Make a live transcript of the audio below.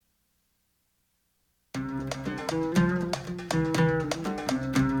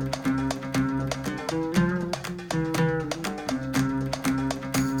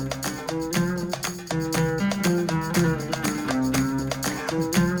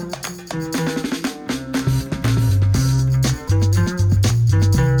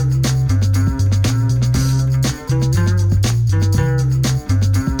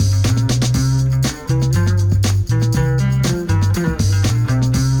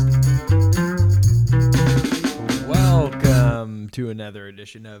to another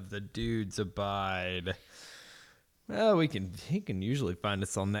edition of the Dudes Abide. Well, he can usually find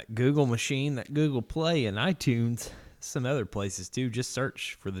us on that Google machine, that Google Play, and iTunes. Some other places too. Just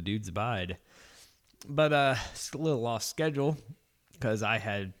search for the Dudes Abide. But it's a little off schedule because I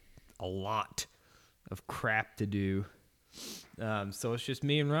had a lot of crap to do. So it's just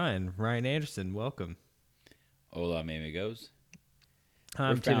me and Ryan. Ryan Anderson, welcome. Hola, mi amigos.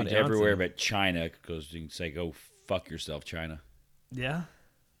 I'm We're Timmy found Johnson. everywhere but China because you can say, go fuck yourself, China. Yeah?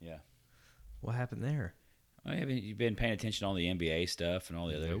 Yeah. What happened there? I mean, you've been paying attention to all the NBA stuff and all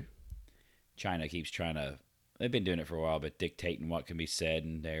the other. Nope. China keeps trying to. They've been doing it for a while, but dictating what can be said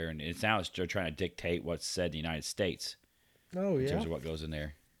in there, and they're trying to dictate what's said in the United States. Oh, in terms of what goes in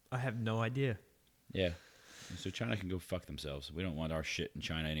there. I have no idea. Yeah. So China can go fuck themselves. We don't want our shit in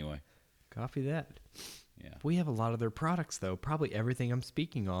China anyway. Copy that. Yeah. We have a lot of their products, though. Probably everything I'm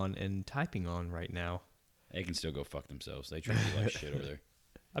speaking on and typing on right now. They can still go fuck themselves. They treat me like shit over there.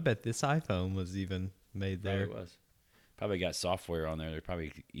 I bet this iPhone was even made there. Probably was. Probably got software on there. They're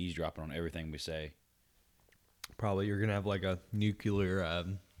probably eavesdropping on everything we say. Probably you're going to have like a nuclear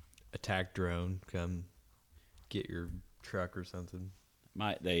attack drone come get your truck or something.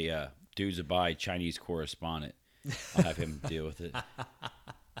 Dudes Abide Chinese correspondent. I'll have him deal with it.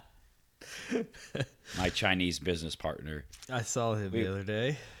 My Chinese business partner. I saw him the other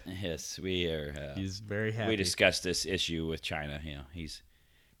day. Yes, we are. He's very happy. We discussed this issue with China. You know, he's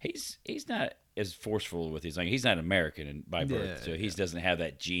not as forceful with his language. He's not American by birth, so he doesn't have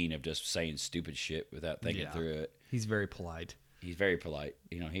that gene of just saying stupid shit without thinking through it. He's very polite. He's very polite.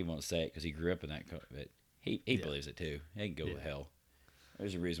 You know, he won't say it because he grew up in that. But he believes it too. He can go to hell.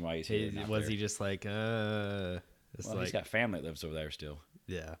 There's a reason why he's here. Was he just like, he's got family that lives over there still.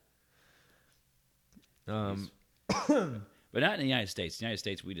 Yeah. But not in the United States. In the United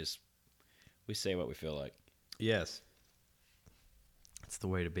States, we say what we feel like. Yes. It's the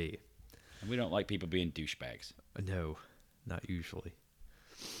way to be. And we don't like people being douchebags. No, not usually.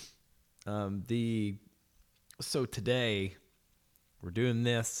 So today, we're doing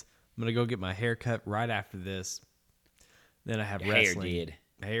this. I'm going to go get my hair cut right after this. Then I have wrestling.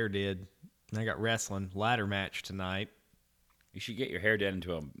 Hair did. And I got wrestling. Ladder match tonight. You should get your hair done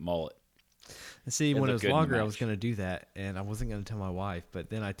into a mullet. And see, when it was longer, I was going to do that, and I wasn't going to tell my wife, but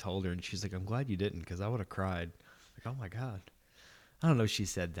then I told her, and she's like, I'm glad you didn't, because I would have cried. Like, oh, my God. I don't know if she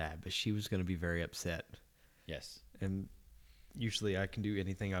said that, but she was going to be very upset. Yes. And usually I can do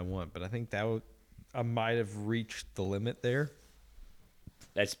anything I want, but I think I might have reached the limit there.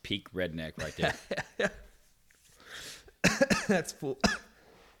 That's peak redneck right there. That's full.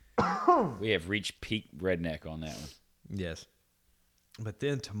 We have reached peak redneck on that one. Yes. But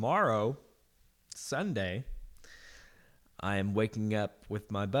then tomorrow, Sunday, I am waking up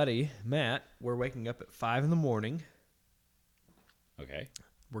with my buddy, Matt. We're waking up at 5 in the morning. Okay.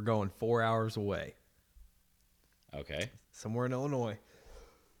 We're going 4 hours away. Okay. Somewhere in Illinois.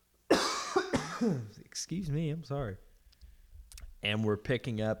 Excuse me, I'm sorry. And we're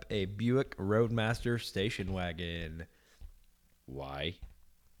picking up a Buick Roadmaster station wagon. Why?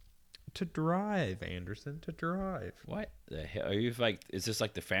 To drive, Anderson, to drive. What the hell? Are you like, is this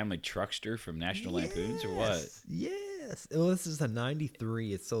like the family truckster from National Lampoons or what? Yes. Well, this is a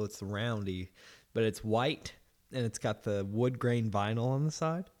 93, so it's roundy, but it's white, and it's got the wood grain vinyl on the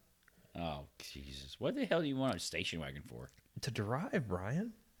side. Oh, Jesus. What the hell do you want a station wagon for? To drive,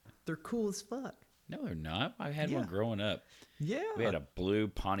 Brian. They're cool as fuck. No, they're not. I had one growing up. Yeah. We had a blue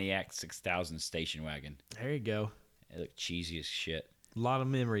Pontiac 6000 station wagon. There you go. It looked cheesy as shit. A lot of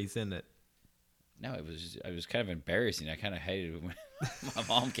memories in it. No, it was kind of embarrassing. I kind of hated it when my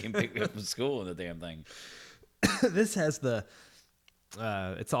mom came pick me up from school in the damn thing. This has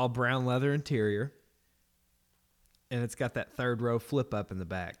it's all brown leather interior, and it's got that third row flip up in the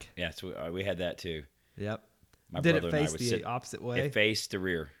back. Yeah, so we had that too. Yep. My Did brother it and I face would the sit, opposite way? It faced the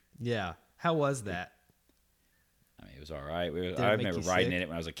rear. Yeah. How was that? I mean, it was all right. it I make remember you riding sick? in it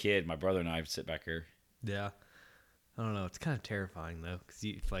when I was a kid. My brother and I would sit back here. Yeah. I don't know. It's kind of terrifying, though, because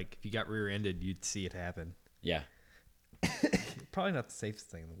if you got rear-ended, you'd see it happen. Yeah. Probably not the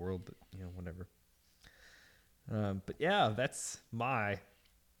safest thing in the world, but, whatever. But, yeah, that's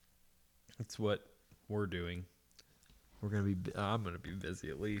what we're doing. I'm going to be busy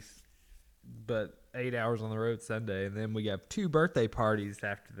at least. But 8 hours on the road Sunday, and then we have 2 birthday parties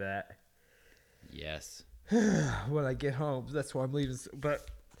after that. Yes. When I get home, that's why I'm leaving. But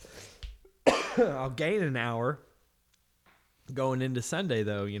I'll gain an hour going into Sunday,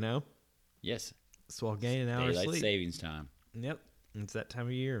 though, Yes. So I'll gain an hour of Daylight sleep. savings time. Yep. It's that time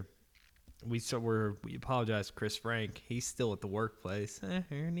of year. We apologize to Chris Frank. He's still at the workplace.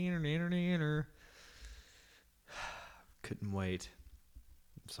 Couldn't wait.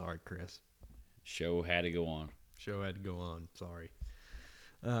 I'm sorry, Chris. Show had to go on. Show had to go on. Sorry.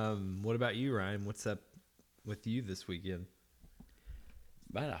 What about you, Ryan? What's up with you this weekend?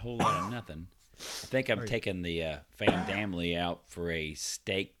 About a whole lot of nothing. I think I'm taking the family out for a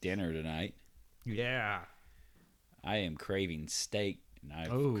steak dinner tonight. Yeah. I am craving steak, and I've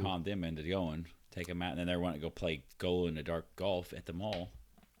conned them into going. Take them out, and then they want to go play glow-in-the-dark golf at the mall.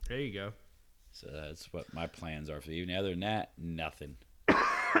 There you go. So that's what my plans are for the evening. Other than that, nothing.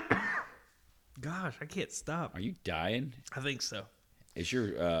 Gosh, I can't stop. Are you dying? I think so. Is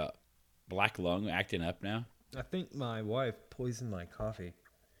your black lung acting up now? I think my wife poisoned my coffee.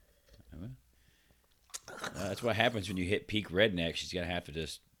 That's what happens when you hit peak redneck. She's going to have to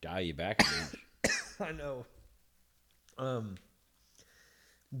just dial you back again. I know.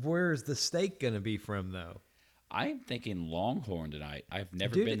 Where's the steak going to be from, though? I'm thinking Longhorn tonight. I've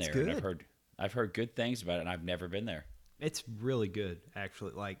never Dude, been it's there. good. And I've heard good things about it, and I've never been there. It's really good,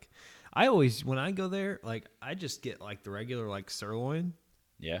 actually. Like, I always, when I go there, like, I just get, like, the regular, like, sirloin.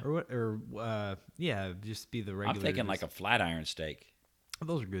 Yeah? Just be the regular. I'm thinking like a flat iron steak.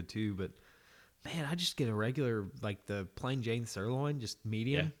 Those are good, too, but, man, I just get a regular, like, the plain Jane sirloin, just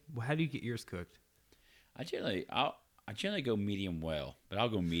medium. Yeah. Well, how do you get yours cooked? I generally go medium well, but I'll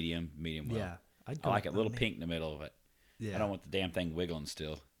go medium well. Yeah. I like it a little pink in the middle of it. Yeah. I don't want the damn thing wiggling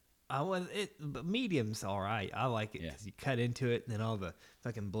still. But medium's all right. I like it because you cut into it and then all the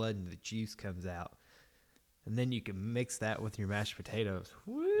fucking blood and the juice comes out. And then you can mix that with your mashed potatoes.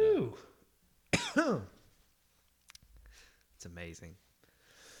 Woo! Yeah. It's amazing.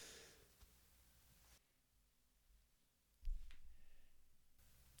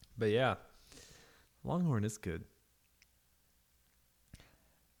 But yeah, Longhorn is good.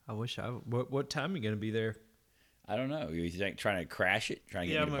 I wish What time are you going to be there? I don't know. You think trying to crash it? Trying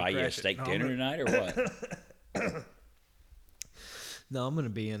to Yeah, get me to buy you a steak dinner tonight or what? No, I'm going to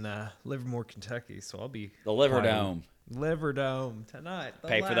be in Livermore, Kentucky, so I'll be The Liver Dome. Liver Dome tonight.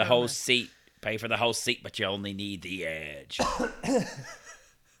 Pay for the whole seat. Pay for the whole seat, but you only need the edge. How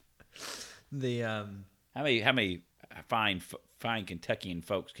many fine Kentuckian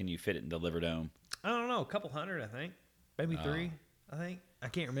folks can you fit it in the Liver Dome? I don't know, a couple hundred, I think. Maybe 3, I think. I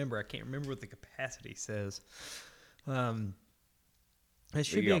can't remember. I can't remember what the capacity says. It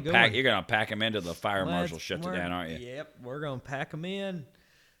should be a good one. You're going to pack them into the fire marshal shuts it down, aren't you? Yep, we're going to pack them in.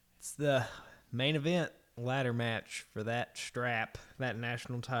 It's the main event ladder match for that strap, that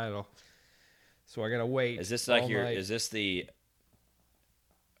national title. So I got to wait. Is this like is this the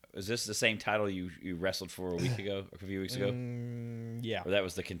same title you wrestled for a few weeks ago? Yeah. Or that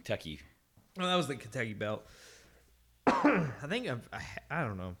was the Kentucky? Well, that was the Kentucky belt. I think I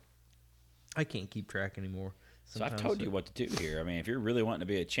don't know. I can't keep track anymore. So I've told you what to do here. I mean, if you're really wanting to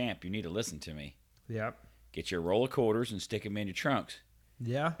be a champ, you need to listen to me. Yep. Get your roll of quarters and stick them in your trunks.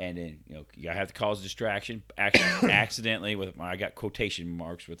 Yeah. And then you have to cause a distraction. Accidentally, I got quotation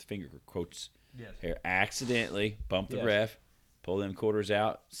marks with finger quotes. Yes. Here, accidentally bump the ref, pull them quarters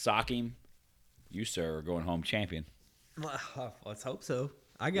out, sock him. You, sir, are going home champion. Well, let's hope so.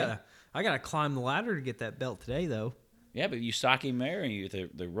 I gotta climb the ladder to get that belt today, though. Yeah, but you sock him there, and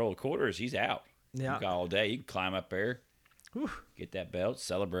the roll of quarters, he's out. Yeah. You got all day. You can climb up there, get that belt,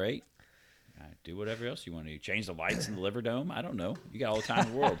 celebrate, do whatever else you want to do. Change the lights in the Liver Dome. I don't know. You got all the time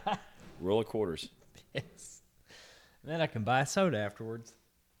in the world. Roll of quarters. Yes. And then I can buy a soda afterwards.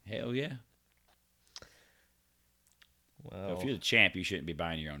 Hell yeah. Well, So if you're the champ, you shouldn't be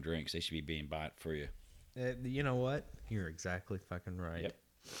buying your own drinks. They should be being bought for you. You know what? You're exactly fucking right. Yep.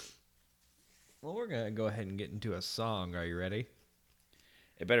 Well, we're going to go ahead and get into a song. Are you ready?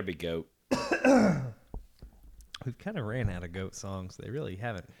 It better be GOAT. We've kind of ran out of GOAT songs. They really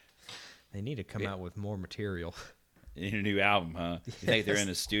haven't. They need to come out with more material. In a new album, huh? You think they're in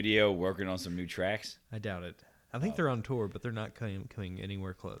the studio working on some new tracks? I doubt it. I think they're on tour, but they're not coming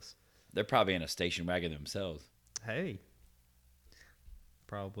anywhere close. They're probably in a station wagon themselves. Hey.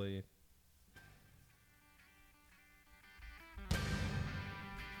 Probably.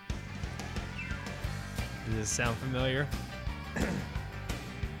 Does this sound familiar?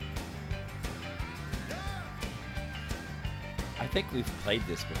 I think we've played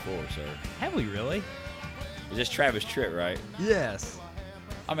this before, sir. Have we really? Is this Travis Tritt, right? Yes.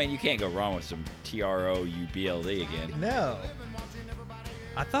 I mean, you can't go wrong with some TROUBLE again. No.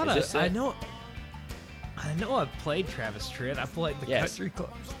 I thought I know I've played Travis Tritt. I played the country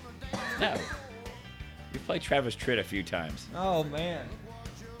club. No. You played Travis Tritt a few times. Oh man.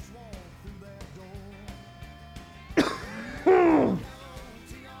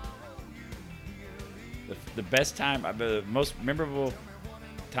 The best time, the most memorable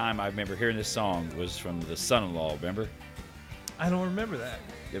time I remember hearing this song was from the Son-in-Law, remember? I don't remember that.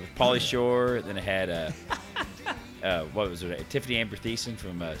 It was Pauly Shore. Then it had what was it? Tiffany Amber Thiessen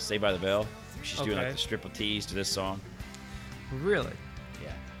from Saved by the Bell. She's doing like Okay. the striptease to this song. Really? Yeah.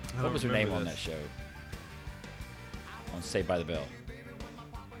 I What don't was her remember name on this. that show? On Saved by the Bell.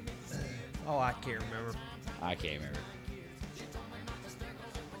 Oh, I can't remember. I can't remember.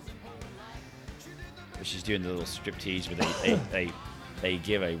 But she's doing the little striptease where they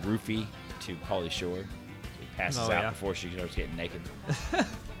give a roofie to Pauly Shore. So he passes Oh, out yeah. before she starts getting naked.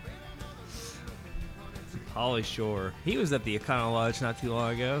 Holly Shore. He was at the Econo Lodge not too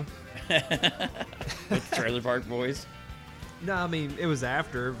long ago. With the Trailer Park Boys. No, I mean, it was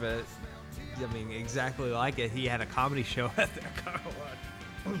after, but I mean, exactly like it. He had a comedy show at the Econo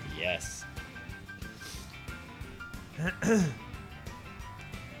Lodge. Yes.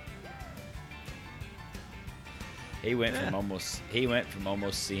 He went from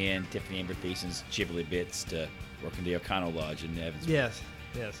almost seeing Tiffany Amber Thiessen's Ghibli bits to working the O'Connell Lodge in Evansville.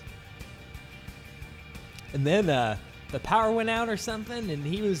 Yes. And then the power went out or something, and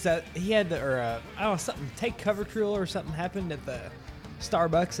he had something, take cover drill or something happened at the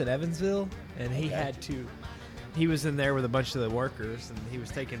Starbucks in Evansville, and he was in there with a bunch of the workers, and he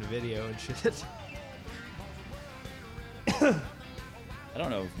was taking a video and shit. I don't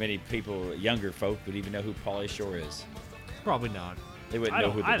know if many people, younger folk, would even know who Pauly Shore is. Probably not. They wouldn't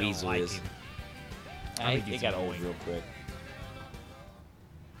know who the Weasel like is. him. I think He he's got old annoying. real quick.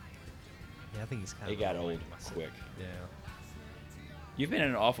 Yeah, I think he's kind He of got annoying old myself. quick. Yeah. You've been in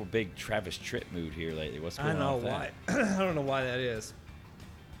an awful big Travis Tritt mood here lately. What's I going know on with why. that? I don't know why that is.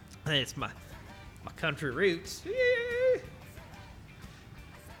 I think it's my country roots.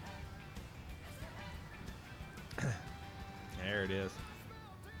 There it is.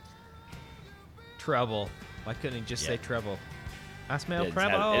 Trouble. Why couldn't he just say Yeah. trouble? I smell It didn't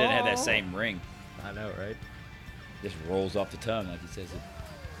have- trouble. it didn't have that same ring. I know, right? Just rolls off the tongue like he says it.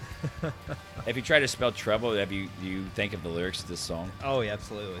 If you try to spell trouble, do you think of the lyrics to this song? Oh, yeah,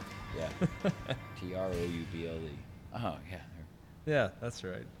 absolutely. Yeah. Trouble. Oh, yeah. Yeah, that's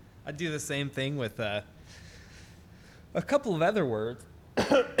right. I do the same thing with a couple of other words.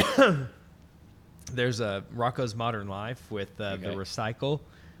 There's a Rocco's Modern Life with the Okay. recycle.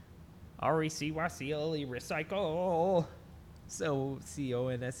 R-E-C-Y-C-L-E, recycle. So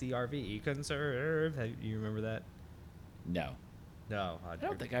C-O-N-S-E-R-V-E, conserve. You remember that? No. No. I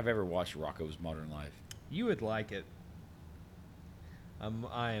don't think I've ever watched Rocco's Modern Life. You would like it.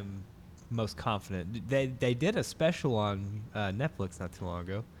 I am most confident. They did a special on Netflix not too long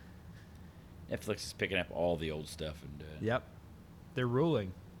ago. Netflix is picking up all the old stuff and Yep. They're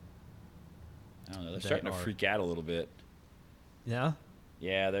ruling. I don't know. They're They starting to are. freak out a little bit. Yeah?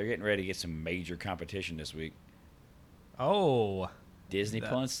 Yeah, they're getting ready to get some major competition this week. Oh. Disney That-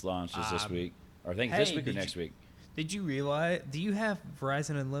 Plus launches this week. Or I think hey, this week or did next week. Did you realize? Do you have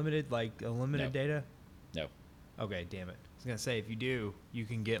Verizon Unlimited, like unlimited No. data? No. Okay, damn it. I was going to say, if you do, you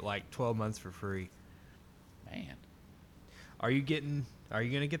can get like 12 months for free. Man. Are you going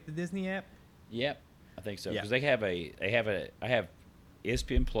to get the Disney app? Yep. I think so. Yeah. Because I have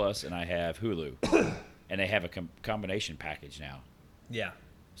ESPN Plus and I have Hulu. And they have a combination package now. Yeah.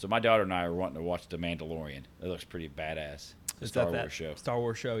 So my daughter and I are wanting to watch The Mandalorian. It looks pretty badass. The Star Wars show. Star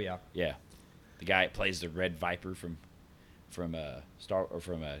Wars show, yeah. Yeah. The guy that plays the Red Viper from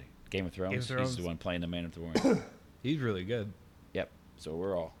Game of Thrones. He's Thrones. the one playing the Mandalorian. He's really good. Yep. So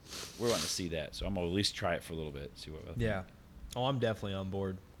we're wanting to see that. So I'm gonna at least try it for a little bit. See what. Yeah. Oh, I'm definitely on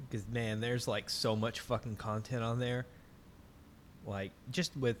board. Because, man, there's like so much fucking content on there. Like,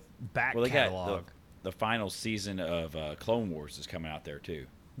 just with back Well, they catalog. got the final season of Clone Wars is coming out there too.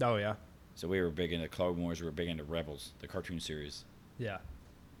 Oh, yeah. So we were big into Clone Wars. We were big into Rebels, the cartoon series. Yeah.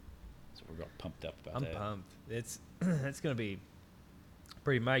 So we're all pumped up about I'm that. pumped. It's going to be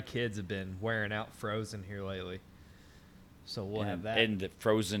pretty. My kids have been wearing out Frozen here lately. So we'll have that. And the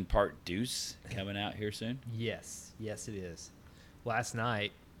Frozen Part Deuce coming out here soon. Yes. Yes, it is. Last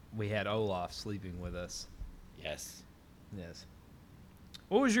night, we had Olaf sleeping with us. Yes. Yes.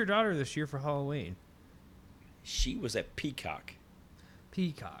 What was your daughter this year for Halloween? She was a peacock.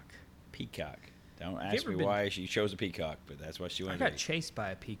 Peacock. Peacock. Don't you ask ever me been- why she chose a peacock, but that's what she I wanted got to be. chased by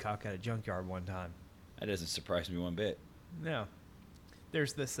a peacock at a junkyard one time. That doesn't surprise me one bit. No.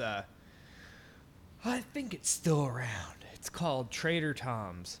 There's this, I think it's still around. It's called Trader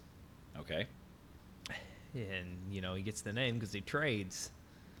Tom's. Okay. And, he gets the name because he trades.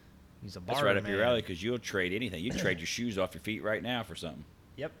 He's a That's barter right up your man. alley because you'll trade anything. You'd trade your shoes off your feet right now for something.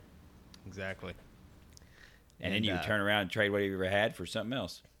 Yep. Exactly. And then you would turn around and trade what you ever had for something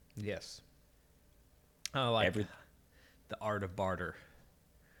else. Yes. I like the art of barter.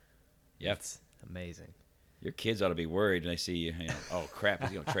 Yep. It's amazing. Your kids ought to be worried when they see you. Oh crap! Is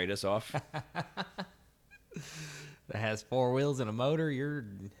he gonna trade us off? That has 4 wheels and a motor. Yeah.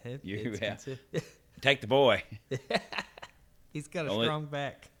 Take the boy. He's got a strong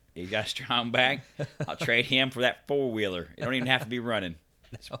back. He's got a strong back. I'll trade him for that 4-wheeler. It don't even have to be running.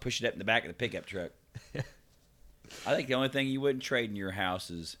 Just push it up in the back of the pickup truck. I think the only thing you wouldn't trade in your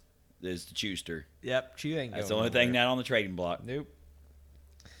house is the Chewster. Yep, Chew ain't going. That's the only thing not on the trading block. Nope.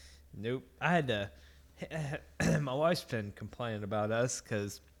 I had to. My wife's been complaining about us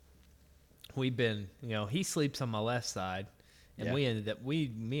because we've been, he sleeps on my left side, and we ended up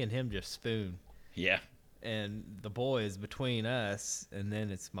me and him just spoon. Yeah. And the boy is between us, and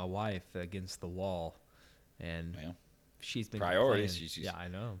then it's my wife against the wall, and she's been priorities. Yeah, I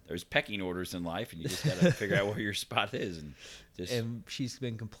know. There's pecking orders in life, and you just got to figure out where your spot is, and she's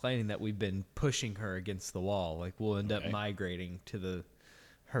been complaining that we've been pushing her against the wall. Like we'll end up migrating to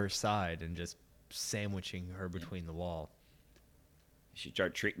her side and just sandwiching her between the wall. She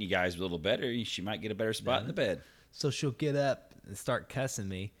start treating you guys a little better, she might get a better spot in the bed. So she'll get up and start cussing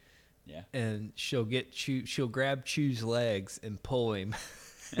me. Yeah. And she'll grab Chew's legs and pull him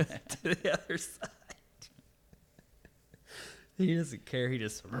to the other side. He doesn't care. He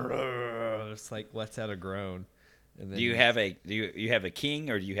just like lets out a groan. And then do you have a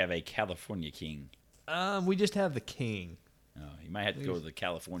king, or do you have a California king? We just have the king. Oh, you might have to go with the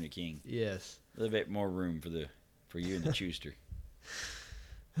California king. Yes. A little bit more room for you and the Chewster.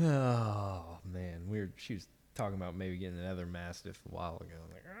 Oh man, she was talking about maybe getting another Mastiff a while ago.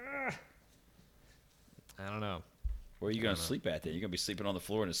 I'm like, I don't know. Where are you going to sleep at then? You're going to be sleeping on the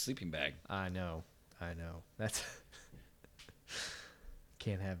floor in a sleeping bag. I know. That's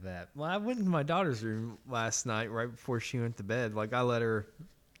can't have that. Well, I went into my daughter's room last night right before she went to bed. Like I let her,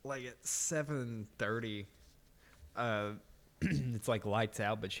 like at 7:30. It's like lights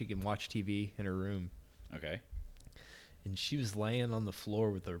out, but she can watch TV in her room. Okay. And she was laying on the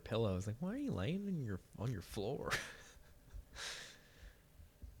floor with her pillow. I was like, "Why are you laying on your floor?"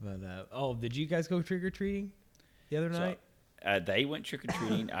 But did you guys go trick or treating the other night? They went trick or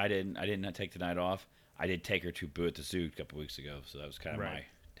treating. I did not take the night off. I did take her to Boo at the Zoo a couple weeks ago, so that was kind of my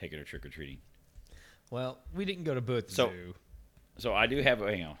taking her trick or treating. Well, we didn't go to Boo at the Zoo. So I do have.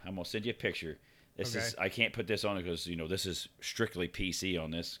 Hang on, I'm gonna send you a picture. This is. I can't put this on because this is strictly PC on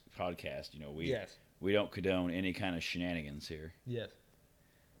this podcast. We don't condone any kind of shenanigans here. Yes.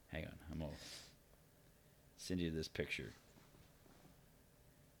 Hang on, I'm gonna send you this picture.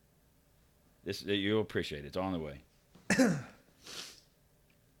 You'll appreciate it. It's on the way.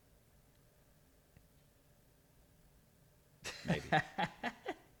 Maybe.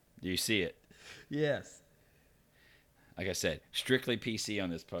 Do you see it? Yes. Like I said, strictly PC on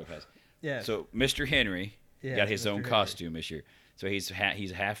this podcast. Yeah. So Mr. Henry got his own costume this year. So he's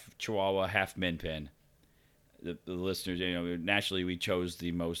half Chihuahua, half Min Pin. The listeners, naturally we chose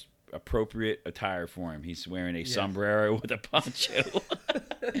the most appropriate attire for him. He's wearing a sombrero with a poncho.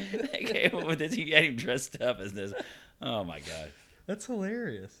 They came up with this. He had him dressed up as this. Oh my god, that's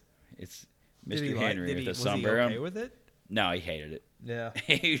hilarious. It's Mr. Henry with a sombrero. Was he okay with it? No, he hated it. Yeah.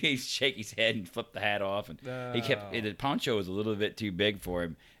 He'd shake his head and flip the hat off, and the poncho was a little bit too big for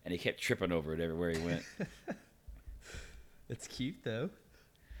him, and he kept tripping over it everywhere he went. It's cute though.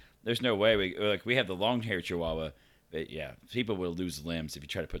 There's no way we have the long hair Chihuahua, but people will lose limbs if you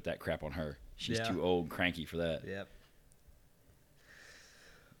try to put that crap on her. She's too old and cranky for that. Yep.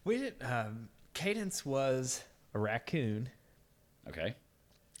 We did. Cadence was a raccoon. Okay.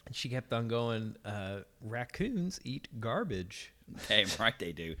 And she kept on going. Raccoons eat garbage. Damn right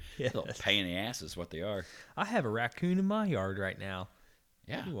they do. Yes. Little pain in the ass is what they are. I have a raccoon in my yard right now.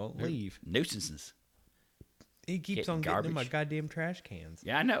 Yeah. He won't leave. Nuisances. He keeps on getting in my goddamn trash cans.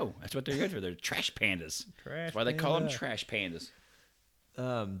 Yeah, I know. That's what they're good for. They're trash pandas. That's why they call them trash pandas.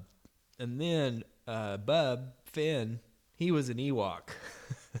 And then Bub, Finn, he was an Ewok.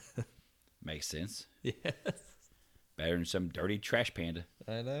 Makes sense. Yes. Better than some dirty trash panda.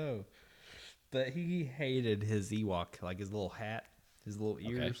 I know. But he hated his Ewok, like his little hat, his little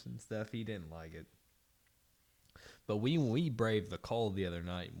ears and stuff. He didn't like it. But we braved the cold the other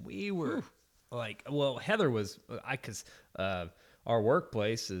night. We were Heather was, because our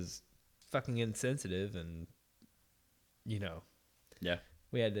workplace is fucking insensitive, and yeah,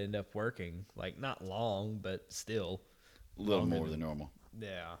 we had to end up working not long, but still a little more than normal.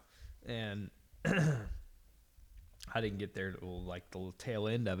 Yeah, and I didn't get there till the tail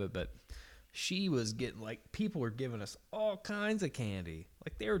end of it, but she was getting people were giving us all kinds of candy,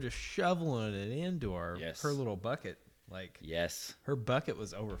 they were just shoveling it into her little bucket, yes, her bucket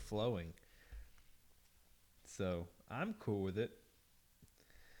was overflowing. So I'm cool with it.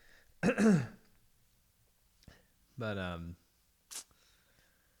 But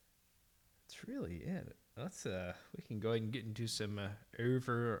that's really it. Let's we can go ahead and get into some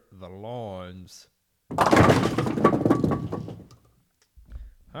over the lawns. All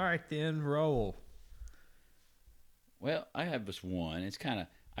right, then roll. Well, I have this one. It's kind of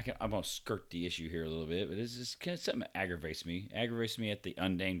I'm gonna skirt the issue here a little bit, but it's just kind of something that aggravates me. Aggravates me at the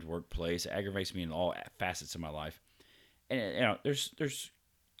unnamed workplace. Aggravates me in all facets of my life. And there's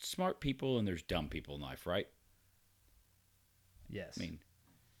smart people and there's dumb people in life, right? Yes. I mean,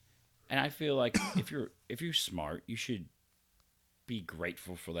 and I feel like if you're smart, you should be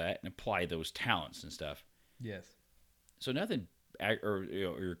grateful for that and apply those talents and stuff. Yes. So nothing, or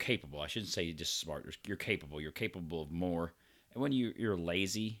you're capable. I shouldn't say you're just smart. You're capable. You're capable of more. And when you're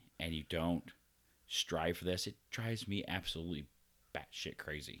lazy and you don't strive for this, it drives me absolutely batshit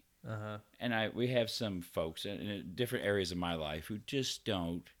crazy. And we have some folks in different areas of my life who just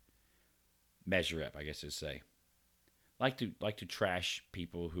don't measure up, I guess I'd say. Like to trash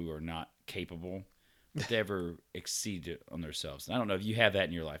people who are not capable, but they ever exceed on themselves. And I don't know if you have that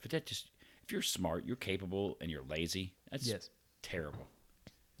in your life, but that just if you're smart, you're capable, and you're lazy, that's terrible.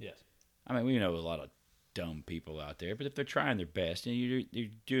 Yes. I mean, we know a lot of dumb people out there, but if they're trying their best and you're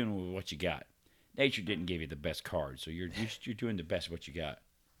doing with what you got, nature didn't give you the best card, so you're doing the best of what you got.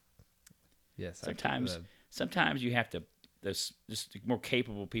 Yes. Sometimes you have to. Just more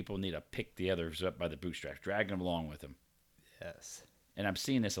capable people need to pick the others up by the bootstraps, drag them along with them. Yes. And I'm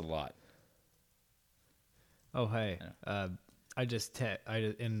seeing this a lot. Oh, hey. I just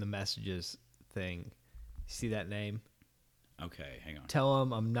in the messages thing. See that name? Okay, hang on. Tell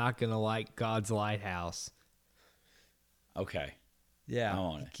him I'm not going to like God's Lighthouse. Okay. Yeah. I'm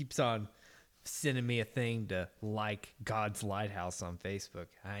on He it. keeps on sending me a thing to like God's Lighthouse on Facebook.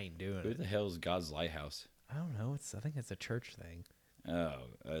 I ain't doing Who it. the hell is God's Lighthouse? I don't know. I think it's a church thing. Oh,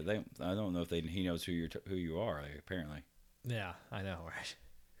 I don't know if he knows who you are. Apparently. Yeah, I know, right?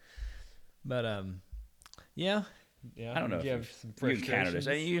 But yeah. I don't know if you encounter this.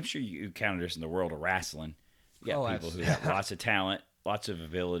 I'm sure you encounter this in the world of wrestling. You got people who have lots of talent, lots of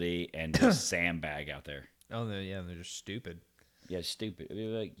ability, and just sandbag out there. Oh, they're just stupid. Yeah, stupid. I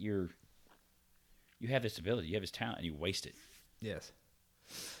mean, like you have this ability, you have this talent, and you waste it. Yes.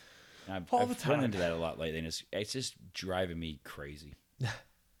 And I've run into that a lot lately, and it's just driving me crazy.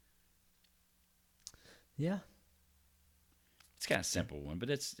 Yeah. It's kind of a simple one, but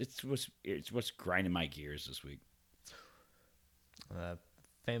it's what's grinding my gears this week.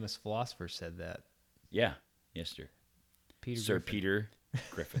 Famous philosopher said that. Yeah. Yes, sir. Peter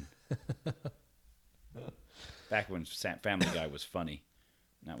Griffin. Back when Family Guy was funny.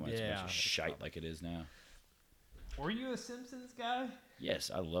 Not when it's a bunch of shite like it is now. Were you a Simpsons guy?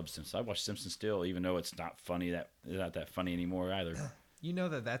 Yes, I love Simpsons. I watch Simpsons still, even though it's not funny. It's not that funny anymore either. You know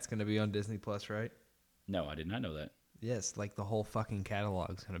that's going to be on Disney Plus, right? No, I did not know that. Yes, like the whole fucking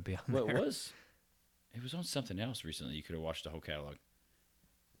catalog's going to be on there. Well, it was on something else recently. You could have watched the whole catalog.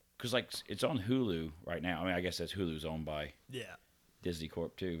 Because like it's on Hulu right now. I mean, I guess that's Hulu's owned by Disney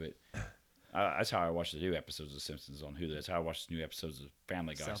Corp too. But that's how I watch the new episodes of Simpsons on Hulu. That's how I watch the new episodes of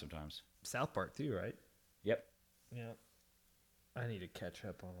Family Guy sometimes. South Park too, right? Yep. Yeah. I need to catch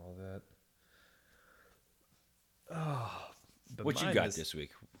up on all that. Oh, what you got this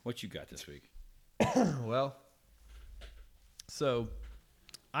week? What you got this week? Well, so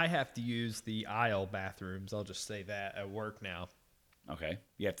I have to use the aisle bathrooms. I'll just say that at work now. Okay.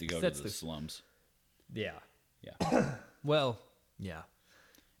 You have to go to the slums. Yeah. Yeah. Well, yeah.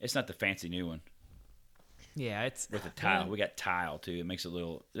 It's not the fancy new one. Yeah, it's with the tile. We got tile too. It makes it a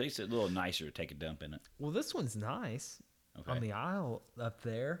little nicer to take a dump in it. Well, this one's nice. Okay. On the aisle up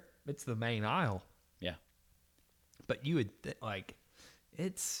there. It's the main aisle. Yeah. But you would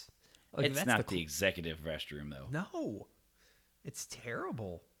it's not the executive restroom though. No. It's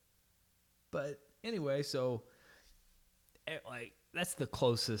terrible. But anyway, so that's the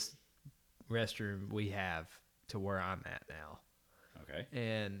closest restroom we have to where I'm at now. Okay.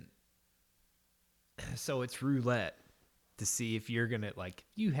 And so it's roulette to see if you're going to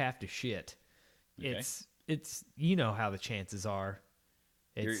you have to shit. Okay. It's you know how the chances are.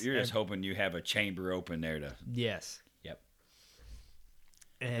 You're just hoping you have a chamber open there to. Yes. Yep.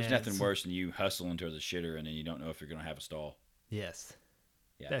 And there's nothing worse than you hustling to the shitter and then you don't know if you're going to have a stall. Yes.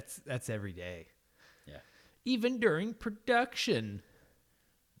 Yeah. That's every day. Yeah. Even during production.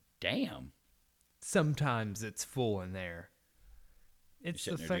 Damn. Sometimes it's full in there. It's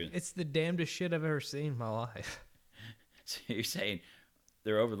the damnedest shit I've ever seen in my life. So you're saying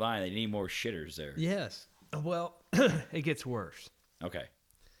they're over the line. They need more shitters there. Yes. Well, it gets worse. Okay.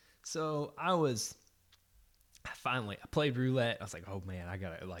 So I played roulette. I was like, oh man, I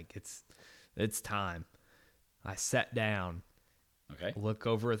gotta it's time. I sat down, Okay. look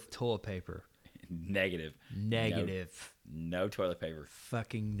over at the toilet paper. Negative. Negative. No toilet paper.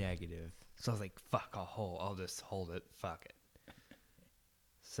 Fucking negative. So I was like, fuck, I'll just hold it. Fuck it.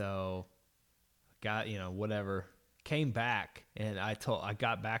 So, got, whatever. Came back, and I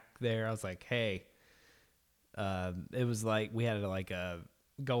got back there. I was like, hey, it was like we had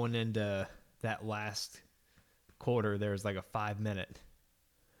going into that last quarter, there was like a 5-minute.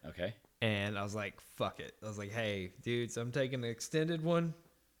 Okay. And I was like, fuck it. I was like, hey, dudes, I'm taking the extended one.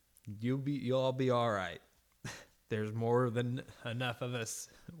 You'll all be all right. There's more than enough of us.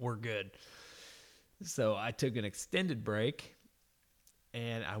 We're good. So I took an extended break,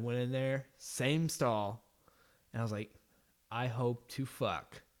 and I went in there, same stall, and I was like, I hope to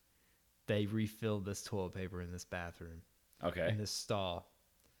fuck they refilled this toilet paper in this bathroom. Okay. In this stall.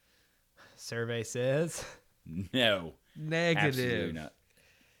 Survey says no. Negative. Absolutely not.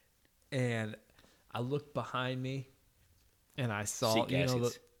 And I looked behind me, and I saw,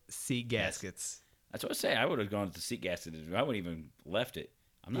 the seat gaskets. That's what I say. I would have gone to the seat gasket. I wouldn't even left it.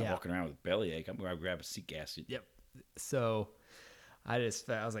 I'm not walking around with a bellyache. I'm going to grab a seat gasket. Yep. So I was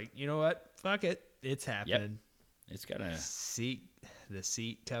like, you know what? Fuck it. It's happening. Yep. It's got a the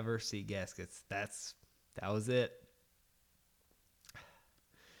seat cover, seat gaskets. That was it.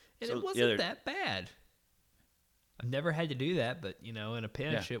 And it wasn't that bad. I've never had to do that, but in a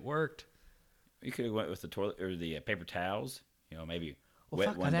pinch, it worked. You could have went with the toilet or the paper towels. Maybe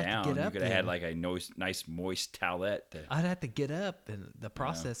wet one down. You could have had like a nice moist towelette. I'd have to get up, and the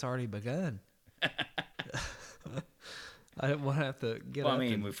process already begun. I didn't want to have to get up. Well, I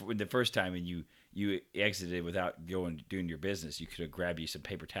mean, when the first time and you exited without doing your business, you could have grabbed you some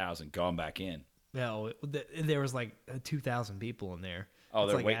paper towels and gone back in. No, there was like 2,000 people in there. Oh,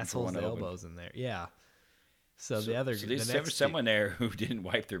 they're like waiting assholes for one to elbows open. In there. Yeah. So there was someone there who didn't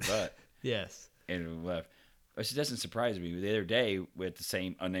wipe their butt. Yes. And left. Which doesn't surprise me. The other day, at the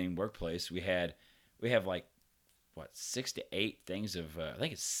same unnamed workplace, we have like 6 to 8 things of I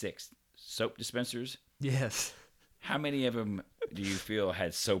think it's 6 soap dispensers. Yes. How many of them do you feel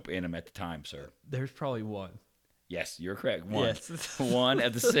had soap in them at the time, sir? There's probably one. Yes, you're correct. One. Yes. One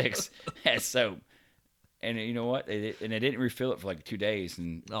of the 6 had soap. And you know what? They didn't refill it for like 2 days.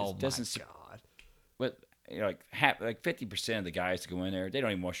 And oh, my God. But, like 50% of the guys that go in there, they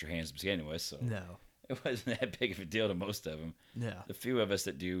don't even wash their hands to begin with. So no. It wasn't that big of a deal to most of them. No. The few of us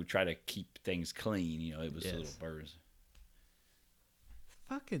that do try to keep things clean, it was little birds.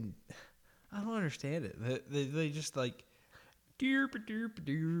 Fucking, I don't understand it. They just like,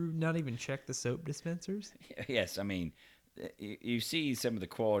 not even check the soap dispensers. Yes, I mean, you see some of the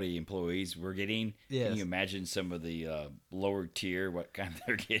quality employees we're getting. Yes. Can you imagine some of the lower tier, what kind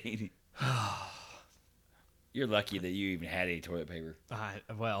they're getting? You're lucky that you even had any toilet paper.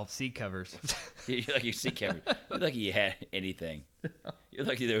 Well, seat covers. You're lucky seat cover. You're lucky you had anything. You're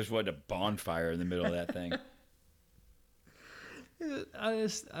lucky there was a bonfire in the middle of that thing. I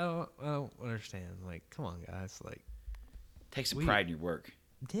don't understand. Like, come on, guys. Like, take some pride in your work.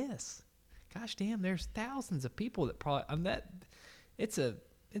 Yes. Gosh damn, there's thousands of people that probably it's a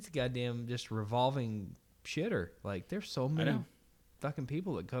goddamn just revolving shitter. Like, there's so many fucking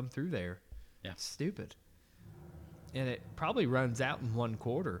people that come through there. Yeah. It's stupid. And it probably runs out in 1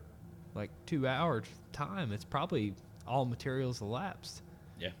 quarter. Like 2 hours time. It's probably all materials elapsed.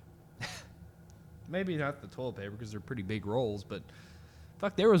 Yeah. Maybe not the toilet paper because they're pretty big rolls, but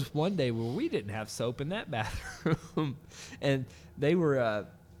fuck, there was one day where we didn't have soap in that bathroom. And they were,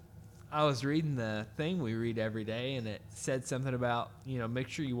 I was reading the thing we read every day, and it said something about, make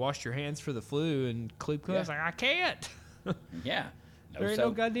sure you wash your hands for the flu, and Cleve was like, I can't. Yeah. There ain't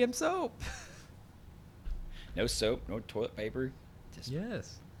no goddamn soap. No soap, no toilet paper.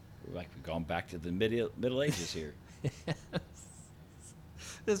 Yes. We've gone back to the Middle Ages here. Yes.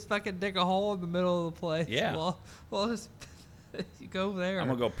 Just fucking dig a hole in the middle of the place. Yeah. Well, just you go there. I'm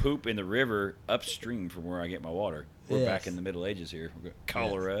going to go poop in the river upstream from where I get my water. We're back in the Middle Ages here. We've got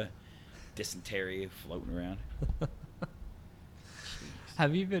cholera, dysentery floating around.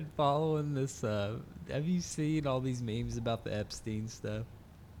 Have you been following this? Have you seen all these memes about the Epstein stuff?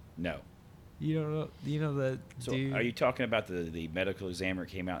 No. You don't know? You know the dude? Are you talking about the medical examiner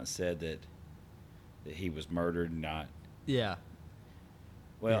came out and said that he was murdered and not? Yeah.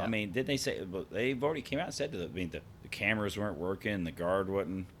 Well, I mean, didn't they say they've already came out and said that? The cameras weren't working, the guard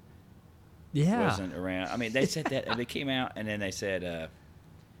wasn't around. I mean, they said that they came out and then they said,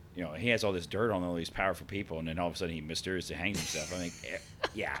 he has all this dirt on all these powerful people, and then all of a sudden he mysteriously hangs himself. I mean,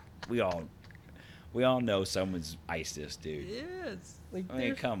 yeah, we all know someone's iced this dude. Yes. Like, I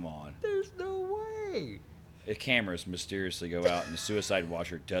mean, come on. There's no way. the cameras mysteriously go out, and the suicide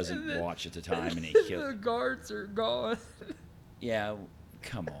watcher doesn't watch at the time, and he kills. The guards are gone. Yeah,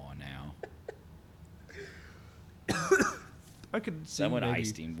 come on now. I could see Someone maybe...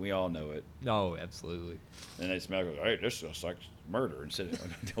 iced him. We all know it. No, absolutely. And they smell goes, hey, this looks like murder. Instead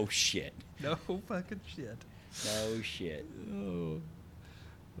of, no shit. No fucking shit. No shit. Oh.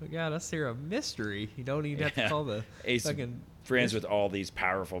 We got us here a mystery. You don't even have to call the He's fucking... friends with all these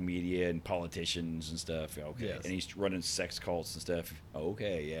powerful media and politicians and stuff. Okay. Yes. And he's running sex cults and stuff.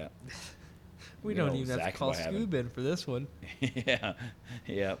 Okay, yeah. We don't even have to call Scoob in for this one. Yeah.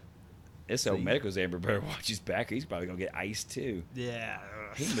 Yeah. This old medical examiner better watch his back. He's probably going to get iced, too. Yeah.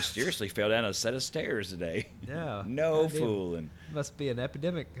 He mysteriously fell down a set of stairs today. Yeah. No fooling. Must be an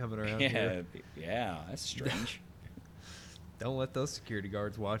epidemic coming around here. Yeah, that's strange. Don't let those security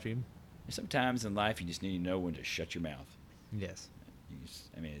guards watch him. Sometimes in life, you just need to know when to shut your mouth. Yes.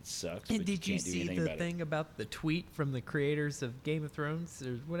 I mean, it sucks, And but did you you can't do see anything the about thing it. about the tweet from the creators of Game of Thrones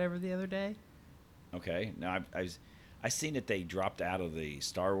or whatever the other day? Okay. Now, I seen that they dropped out of the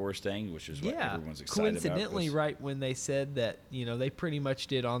Star Wars thing, which is what everyone's excited coincidentally, about. right when they said that, they pretty much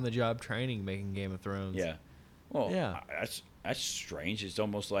did on-the-job training making Game of Thrones. Yeah. Well, yeah. That's strange. It's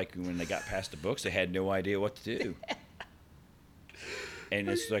almost like when they got past the books, they had no idea what to do. And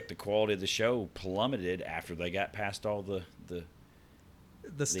it's like the quality of the show plummeted after they got past all the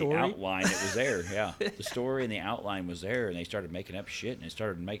story? The outline that was there. Yeah, the story and the outline was there, and they started making up shit, and it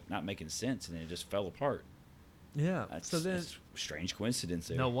started not making sense, and it just fell apart. Yeah. That's a strange coincidence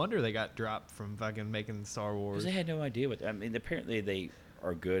there. No wonder they got dropped from fucking making Star Wars. Because they had no idea what. I mean, apparently they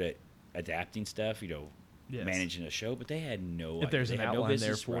are good at adapting stuff, Yes. managing a show, but they had no idea. If there's they an had outline no there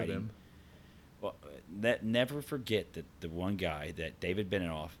business for writing. them. Well, never forget that the one guy, that David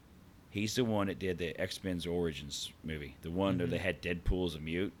Benioff, he's the one that did the X-Men's Origins movie, the one where they had Deadpool as a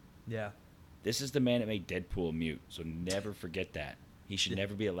mute. Yeah. This is the man that made Deadpool a mute, so never forget that. He should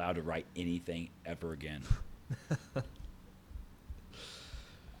never be allowed to write anything ever again.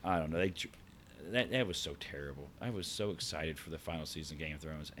 I don't know. That was so terrible. I was so excited for the final season of Game of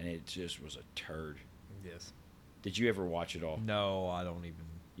Thrones, and it just was a turd. Yes. Did you ever watch it all? No, I don't even.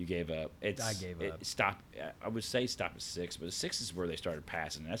 You gave up. I gave up. Stop. I would say stop at 6, but 6 is where they started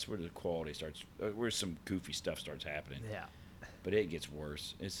passing. That's where the quality starts. Where some goofy stuff starts happening. Yeah. But it gets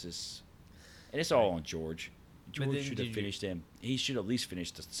worse. It's just, and it's all on George. George should have finished him. He should at least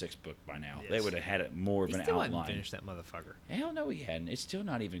finish the 6th book by now. Yes. They would have had it more of an Still outline. hadn't finished that motherfucker. Hell no, he hadn't. It's still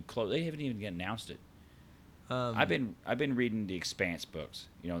not even close. They haven't even announced it. I've I've been reading the Expanse books.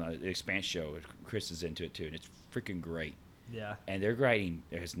 The Expanse show. Chris is into it too, and it's freaking great. Yeah. And they're writing.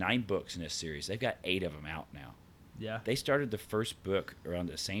 There's 9 books in this series. They've got 8 of them out now. Yeah. They started the first book around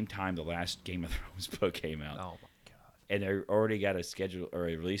the same time the last Game of Thrones book came out. Oh my god. And they already got a schedule or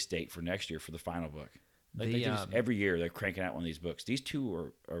a release date for next year for the final book. Every year they're cranking out one of these books. These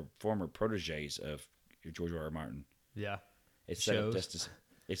two are former proteges of George R. R. Martin. Yeah. It's set up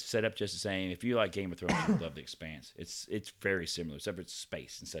just the same. If you like Game of Thrones, you love The Expanse. It's very similar, except for it's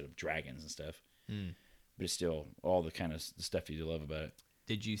space instead of dragons and stuff. But it's still all the kind of the stuff you love about it.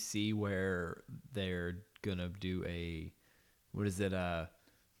 Did you see where they're gonna do what is it?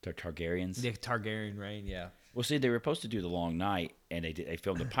 Targaryens. The Targaryen reign. Yeah. Well, see, they were supposed to do The Long Night, and they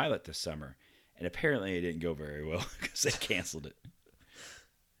filmed a pilot this summer, and apparently it didn't go very well because they canceled it.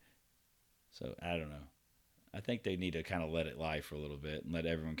 So I don't know. I think they need to kind of let it lie for a little bit and let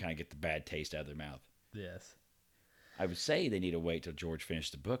everyone kind of get the bad taste out of their mouth. Yes. I would say they need to wait till George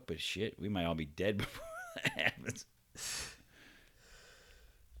finished the book, but shit, we might all be dead before that happens.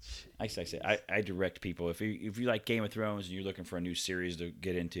 Like I said, I direct people. If you like Game of Thrones and you're looking for a new series to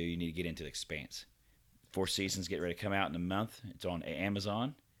get into, you need to get into The Expanse. 4 seasons get ready to come out in a month. It's on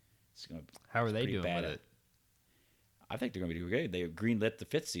Amazon. How are they doing with it? I think they're going to be good. They greenlit the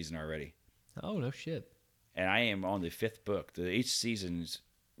 5th season already. Oh, no shit. And I am on the 5th book. Each season's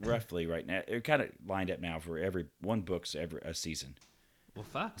roughly right now. They're kind of lined up now for one book's every a season. Well,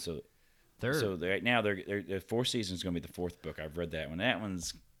 fuck. So right now the 4th season's going to be the 4th book. I've read that one.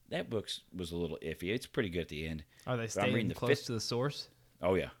 That book was a little iffy. It's pretty good at the end. Are they staying close to the source?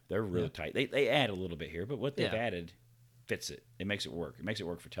 Oh yeah, they're really tight. They add a little bit here, but what they've added fits it. It makes it work. It makes it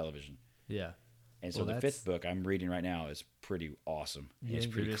work for television. Yeah. And so the 5th book I'm reading right now is pretty awesome. It's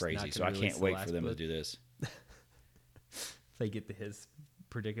pretty crazy. So I can't wait for them to do this. If they get to his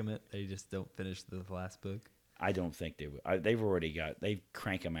predicament, they just don't finish the last book. I don't think they would. They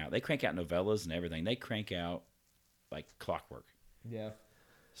crank them out. They crank out novellas and everything. They crank out like clockwork. Yeah.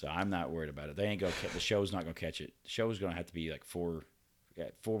 So I'm not worried about it. They ain't gonna the show's not gonna catch it. The show's gonna have to be like 4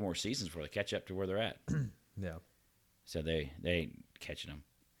 more seasons before they catch up to where they're at. Yeah. So they ain't catching them.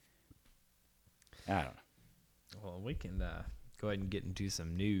 I don't know. Well, we can go ahead and get into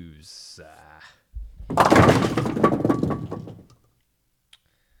some news.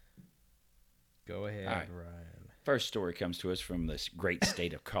 Go ahead, All right. Ryan. First story comes to us from this great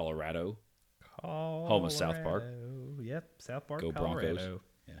state of Colorado, Colorado. home of South Park. Yep, South Park, Go Colorado. Broncos.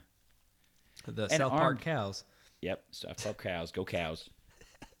 Yeah. The South Park cows. Yep, South Park cows. Go cows.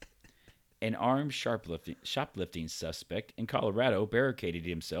 An armed shoplifting suspect in Colorado barricaded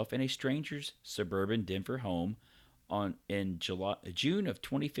himself in a stranger's suburban Denver home in June of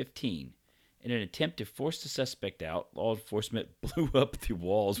 2015. In an attempt to force the suspect out, law enforcement blew up the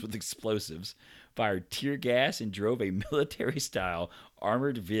walls with explosives, fired tear gas, and drove a military-style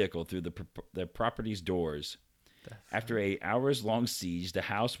armored vehicle through the property's doors. After an hours-long siege, the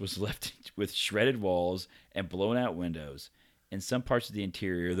house was left with shredded walls and blown-out windows. In some parts of the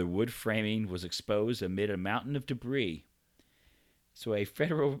interior, the wood framing was exposed amid a mountain of debris. So a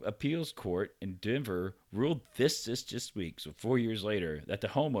federal appeals court in Denver ruled this week, so 4 years later, that the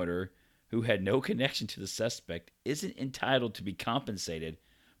homeowner, who had no connection to the suspect, isn't entitled to be compensated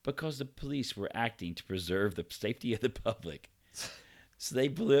because the police were acting to preserve the safety of the public. So they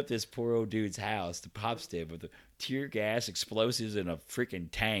blew up this poor old dude's house, the cops did, with the tear gas, explosives, and a freaking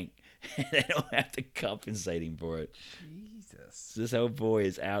tank. And they don't have to compensate him for it. Jesus. So this old boy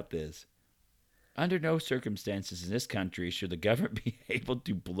is out this. Under no circumstances in this country should the government be able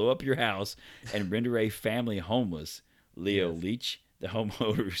to blow up your house and render a family homeless, Leo Leach, the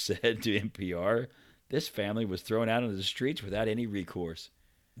homeowner, said to NPR. This family was thrown out into the streets without any recourse.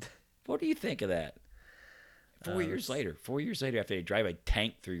 What do you think of that? 4 years later after they drive a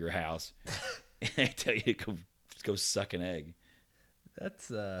tank through your house, and they tell you to go suck an egg. That's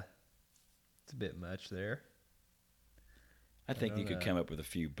a bit much there. I think you could come up with a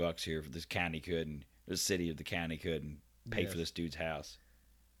few bucks here if this county could, and the city of the county could, and pay for this dude's house.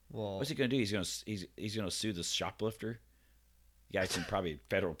 Well, what's he gonna do? He's gonna sue the shoplifter. The guy's in probably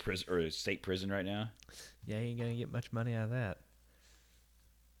federal prison or state prison right now. Yeah, he ain't gonna get much money out of that.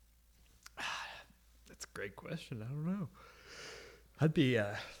 That's a great question. I don't know. I'd be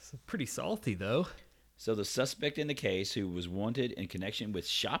pretty salty though. So the suspect in the case, who was wanted in connection with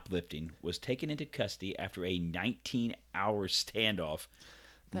shoplifting, was taken into custody after a 19-hour standoff.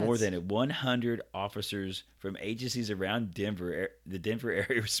 More than 100 officers from agencies around Denver, the Denver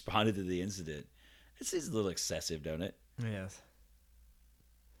area, responded to the incident. This is a little excessive, don't it? Yes.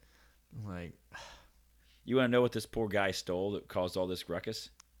 Like, you want to know what this poor guy stole that caused all this ruckus?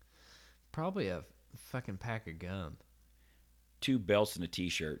 Probably a fucking pack of gum. 2 belts and a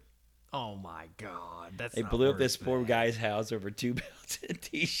T-shirt. Oh my God, they blew up this poor guy's house over 2 belts and a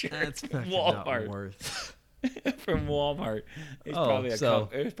T-shirt. That's from Walmart. Not worth. From Walmart. It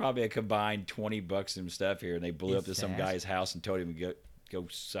was probably a combined $20 and stuff here, and they blew up to some guy's house and told him to go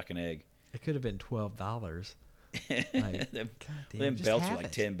suck an egg. It could have been $12. Like, them belts were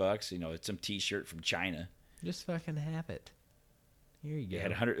like $10. You know, it's some T-shirt from China. Just fucking have it. Here you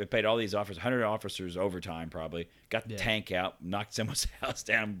go. They paid all these officers, 100 officers overtime probably. Got the tank out, knocked someone's house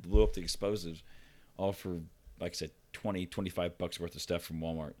down, blew up the explosives, all for, like I said, $20-$25 worth of stuff from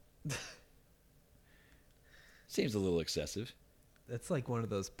Walmart. Seems a little excessive. That's like one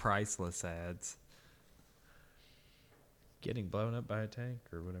of those priceless ads. Getting blown up by a tank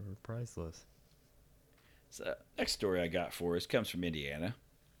or whatever, priceless. So next story I got for us comes from Indiana.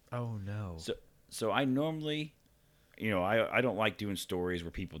 Oh no. So I normally, I don't like doing stories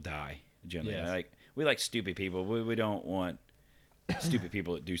where people die. Generally, yes. We like stupid people. We don't want stupid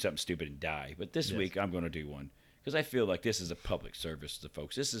people that do something stupid and die. But this week I'm going to do one because I feel like this is a public service to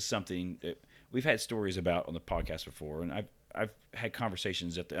folks. This is something that we've had stories about on the podcast before, and I've had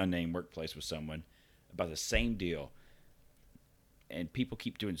conversations at the unnamed workplace with someone about the same deal, and people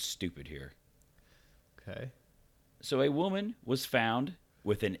keep doing stupid here. Okay. So a woman was found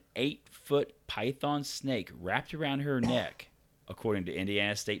with an 8-foot python snake wrapped around her neck, according to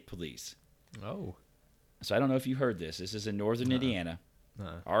Indiana State Police. Oh. So I don't know if you heard this. This is in northern Indiana,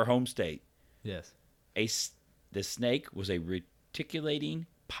 our home state. Yes. The snake was a reticulating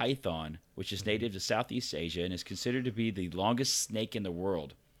python, which is native to Southeast Asia and is considered to be the longest snake in the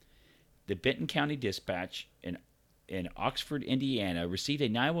world. The Benton County Dispatch in Oxford, Indiana, received a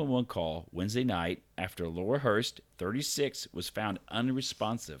 911 call Wednesday night after Laura Hurst, 36, was found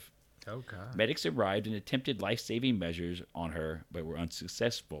unresponsive. Oh, God. Medics arrived and attempted life-saving measures on her, but were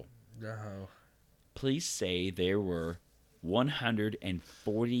unsuccessful. No. Police say there were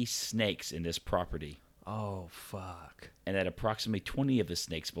 140 snakes in this property. Oh, fuck. And that approximately 20 of the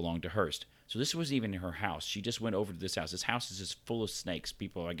snakes belonged to Hurst. So this wasn't even in her house. She just went over to this house. This house is just full of snakes.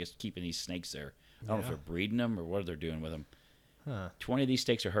 People, I guess, keeping these snakes there. I don't know if they're breeding them or what they're doing with them. Huh. 20 of these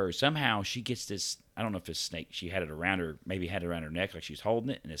snakes are hers. Somehow she gets this. I don't know if this snake, she had it around her, maybe had it around her neck like she's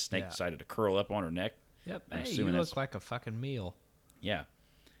holding it, and this snake decided to curl up on her neck. Yep. I'm Hey, assuming you that's look like a fucking meal. Yeah.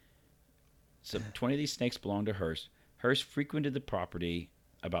 So 20 of these snakes belong to Hearst. Hearst frequented the property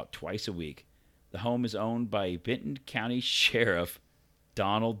about twice a week. The home is owned by Benton County Sheriff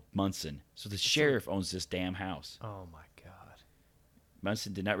Donald Munson. So the sheriff owns this damn house. Oh my God.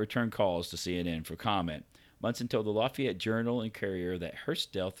 Munson did not return calls to CNN for comment. Munson told the Lafayette Journal and Courier that Hearst's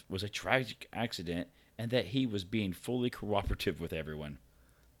death was a tragic accident and that he was being fully cooperative with everyone.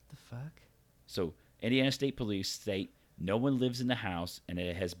 The fuck? So Indiana State Police state no one lives in the house and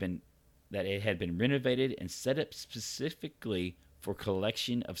it had been renovated and set up specifically for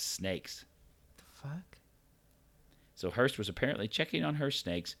collection of snakes. The fuck? So Hearst was apparently checking on her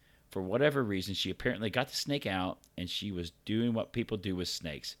snakes. For whatever reason, she apparently got the snake out and she was doing what people do with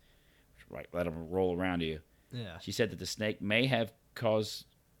snakes. Right, let them roll around you. Yeah. She said that the snake may have caused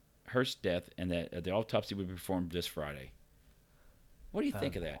Hearst's death and that the autopsy would be performed this Friday. What do you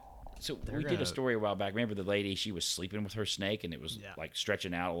think of that? So we did a story a while back. Remember the lady? She was sleeping with her snake, and it was like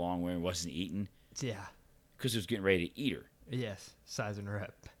stretching out a long way and wasn't eating. Yeah. Because it was getting ready to eat her. Yes. Sizing her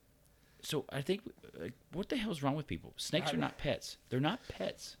up. So I think, what the hell's wrong with people? Snakes are not pets. They're not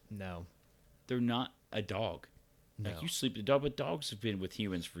pets. No. They're not a dog. No. Like you sleep with a dog, but dogs have been with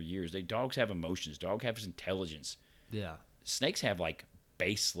humans for years. Dogs have emotions. Dogs have intelligence. Yeah. Snakes have like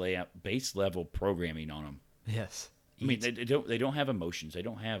base level programming on them. Yes. I mean, they don't have emotions. They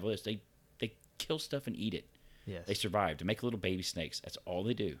don't have this. They kill stuff and eat it. Yes. They survive to make little baby snakes. That's all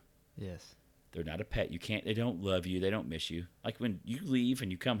they do. Yes. They're not a pet. They don't love you. They don't miss you. Like when you leave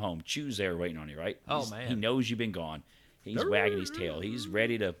and you come home, Chew's there waiting on you, right? Oh, man. He knows you've been gone. He's wagging his tail. He's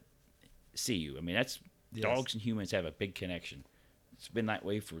ready to see you. I mean, that's dogs and humans have a big connection. It's been that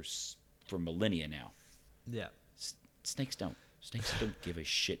way for millennia now. Yeah. Snakes don't. Snakes don't give a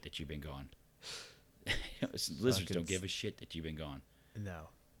shit that you've been gone. Lizards don't give a shit that you've been gone. No.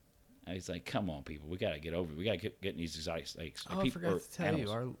 And it's like, come on, people. We got to get over it. We got to get these exotic snakes. Oh, I forgot to tell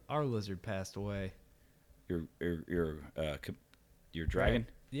you, our lizard passed away. Your dragon?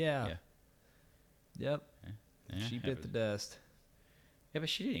 Yeah. Yep. Yeah, she bit the dust. Yeah, but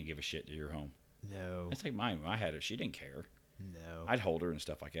she didn't give a shit to your home. No. That's like mine. When I had her, she didn't care. No. I'd hold her and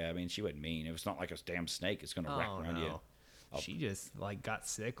stuff like that. I mean, she wasn't mean. It was not like a damn snake. It's going to wreck around you. She just got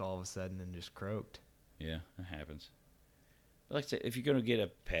sick all of a sudden and just croaked. Yeah, that happens. But like I said, if you're going to get a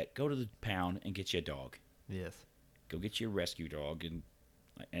pet, go to the pound and get you a dog. Yes. Go get you a rescue dog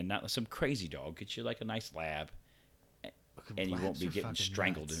and not some crazy dog. Get you like a nice lab, and you won't be getting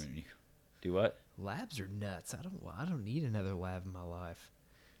strangled. Do what? Labs are nuts. I don't need another lab in my life.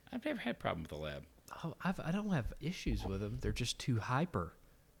 I've never had a problem with a lab. Oh, I don't have issues with them. They're just too hyper.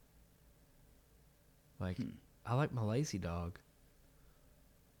 Like, I like my lazy dog.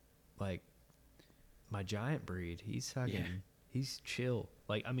 Like, my giant breed. He's he's chill.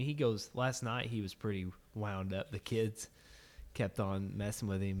 Like, I mean, last night he was pretty wound up. The kids kept on messing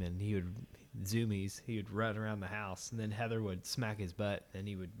with him, and he would run around the house, and then Heather would smack his butt, and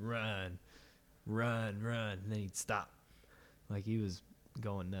he would run, and then he'd stop. Like, he was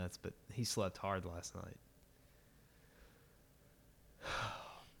going nuts, but he slept hard last night.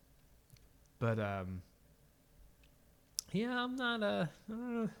 But yeah, I'm not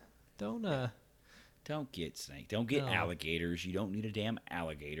don't get snake. Don't get alligators. You don't need a damn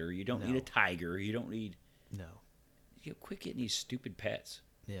alligator. You don't need a tiger. You don't need quit getting these stupid pets.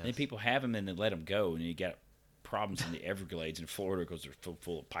 Yeah. And then people have them and then let them go, and you got problems in the Everglades in Florida because they're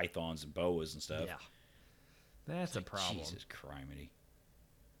full of pythons and boas and stuff. Yeah, that's a problem. Jesus criminy.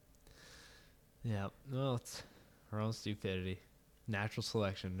 Yeah, well, it's our own stupidity. Natural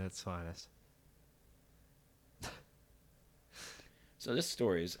selection at its finest. So this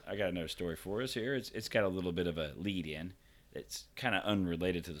story I got another story for us here. It's got a little bit of a lead in. It's kind of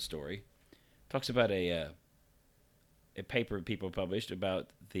unrelated to the story. Talks about a paper people published about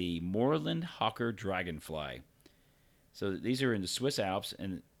the moorland hawker dragonfly. So these are in the Swiss Alps,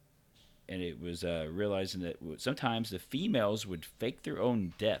 and it was realizing that sometimes the females would fake their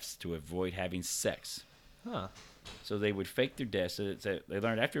own deaths to avoid having sex. Huh. So they would fake their deaths. So they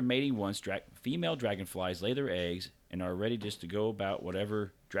learned after mating once, female dragonflies lay their eggs and are ready just to go about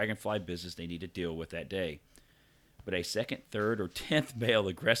whatever dragonfly business they need to deal with that day. But a second, third, or 10th male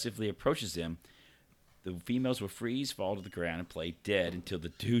aggressively approaches them. The females will freeze, fall to the ground, and play dead until the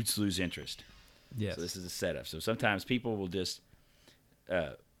dudes lose interest. Yes. So this is a setup. So sometimes people will just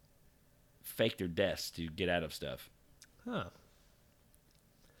fake their deaths to get out of stuff. Huh.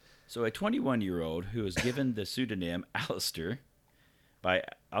 So a 21-year-old who was given the pseudonym Alistair by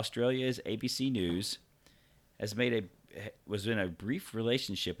Australia's ABC News has made was in a brief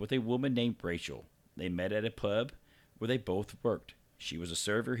relationship with a woman named Rachel. They met at a pub where they both worked. She was a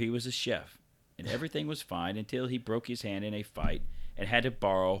server, he was a chef. And everything was fine until he broke his hand in a fight and had to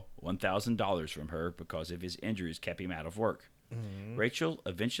borrow $1,000 from her because of his injuries kept him out of work. Mm-hmm. Rachel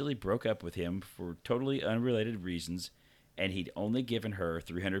eventually broke up with him for totally unrelated reasons, and he'd only given her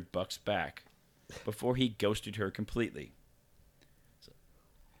 $300 back before he ghosted her completely.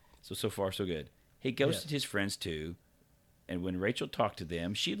 So far, so good. He ghosted his friends too, and when Rachel talked to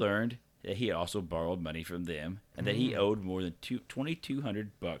them, she learned that he also borrowed money from them and that he owed more than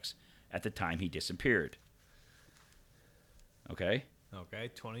 $2,200 at the time he disappeared. Okay? Okay,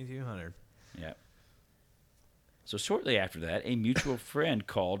 2,200. Yeah. So shortly after that, a mutual friend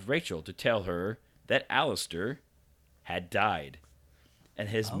called Rachel to tell her that Alistair had died. And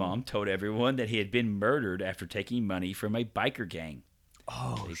his mom told everyone that he had been murdered after taking money from a biker gang.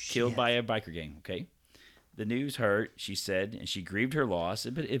 Oh, He's killed by a biker gang, okay? The news hurt, she said, and she grieved her loss,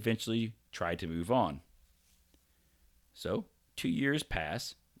 but eventually tried to move on. So, 2 years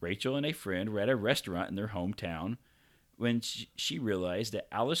pass. Rachel and a friend were at a restaurant in their hometown when she realized that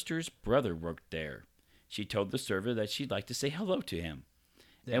Alistair's brother worked there. She told the server that she'd like to say hello to him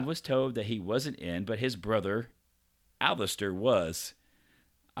and was told that he wasn't in, but his brother, Alistair, was.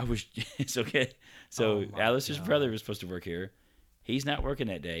 So Alistair's brother was supposed to work here. He's not working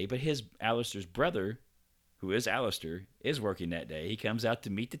that day, but Alistair's brother, who is Alistair, is working that day. He comes out to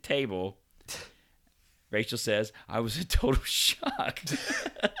meet the table. Rachel says, I was in total shock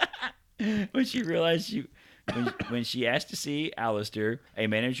when she realized when she asked to see Alistair, a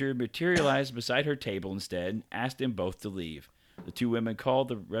manager materialized beside her table instead and asked them both to leave. The two women called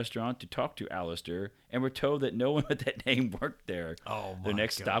the restaurant to talk to Alistair and were told that no one with that name worked there. Oh, my Their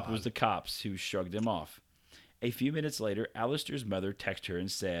next God. stop was the cops, who shrugged them off. A few minutes later, Alistair's mother texted her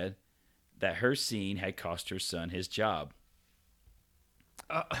and said that her scene had cost her son his job.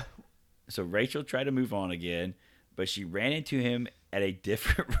 So Rachel tried to move on again, but she ran into him at a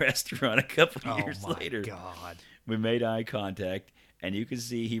different restaurant a couple years later. Oh, my God. We made eye contact, and you could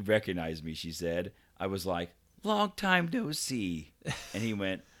see he recognized me, she said. I was like, long time no see. And he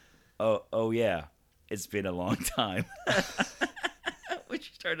went, oh yeah, it's been a long time. When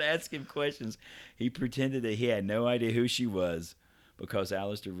she started asking him questions, he pretended that he had no idea who she was because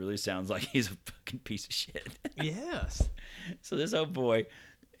Alistair really sounds like he's a fucking piece of shit. Yes. So this old boy,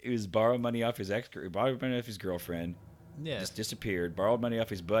 he was borrowing money off borrowed money off his girlfriend. Yes. Just disappeared. Borrowed money off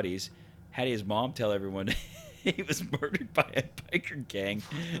his buddies. Had his mom tell everyone he was murdered by a biker gang.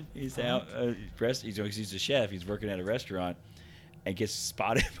 He's out. He's a chef. He's working at a restaurant, and gets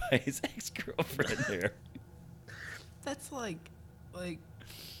spotted by his ex-girlfriend there. That's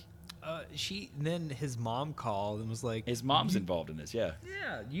then his mom called and was like, His mom's involved in this. Yeah.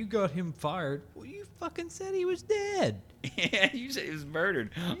 Yeah, you got him fired. Well, you fucking said he was dead. Yeah, you said he was murdered.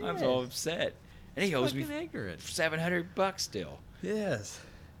 Yeah. I'm so upset, and he owes me ignorant. $700 still. Yes.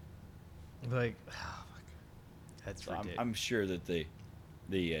 Like, oh my God. That's So ridiculous. I'm sure that the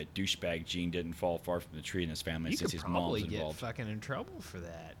douchebag gene didn't fall far from the tree in his family You since could his mom's probably get involved. fucking in trouble for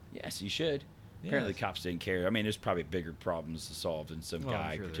that. Yes, you should. Apparently, Yes. cops didn't care. I mean, there's probably bigger problems to solve than some Well, I'm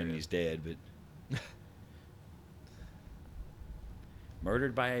guy sure there pretending is. he's dead, but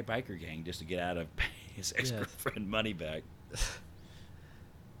murdered by a biker gang just to get out of his ex-girlfriend money back.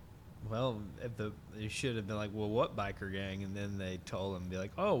 Well, they should have been like, well, what biker gang? And then they told him, be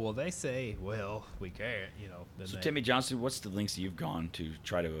like, oh, well, they say, well, we can't, Then So, Timmy Johnson, what's the lengths you've gone to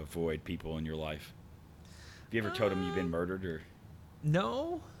try to avoid people in your life? Have you ever told them you've been murdered or?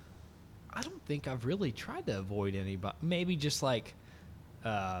 No, I don't think I've really tried to avoid anybody. Maybe just like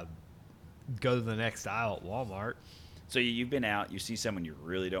go to the next aisle at Walmart. So you've been out, you see someone you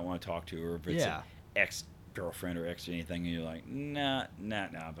really don't want to talk to, or if it's an ex-girlfriend or ex anything, and you're like, nah.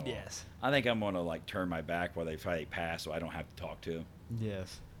 Yes. I think I'm going to like turn my back while they pass so I don't have to talk to them.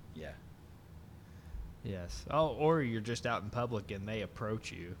 Yes. Yeah. Yes. Oh, or you're just out in public and they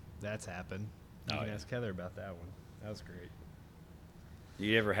approach you. That's happened. You can ask Heather about that one. That was great.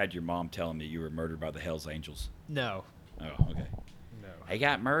 You ever had your mom telling me you were murdered by the Hells Angels? No. Oh, okay. No. He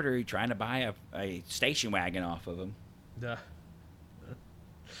got murdered trying to buy a station wagon off of him. Duh.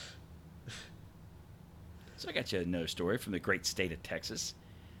 So I got you another story from the great state of Texas.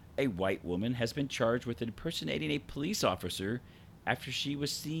 A white woman has been charged with impersonating a police officer after she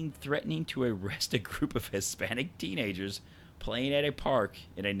was seen threatening to arrest a group of Hispanic teenagers playing at a park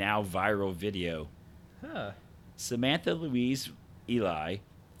in a now viral video. Huh. Samantha Louise Eli,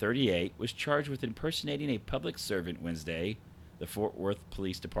 38, was charged with impersonating a public servant Wednesday, the Fort Worth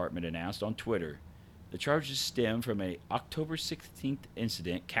Police Department announced on Twitter. The charges stem from an October 16th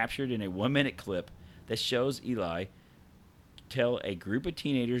incident captured in a 1-minute clip that shows Eli tell a group of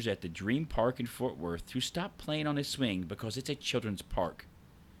teenagers at the Dream Park in Fort Worth to stop playing on a swing because it's a children's park.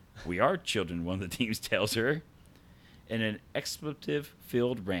 We are children, one of the teens tells her. In an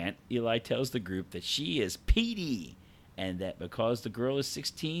expletive-filled rant, Eli tells the group that she is PD and that because the girl is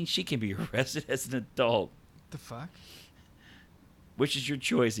 16, she can be arrested as an adult. The fuck? Which is your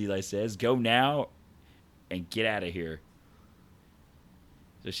choice, Eli says. Go now and get out of here.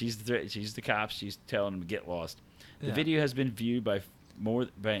 So she's the cops. She's telling them to get lost. The video has been viewed more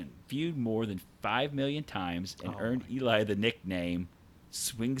than 5 million times and earned Eli the nickname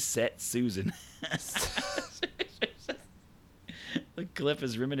Swing Set Susan. The clip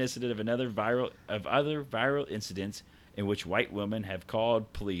is reminiscent of other viral incidents in which white women have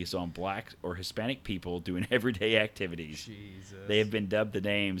called police on black or Hispanic people doing everyday activities. Jesus. They have been dubbed the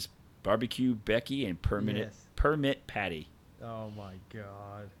names Barbecue Becky and Permit Patty. Oh my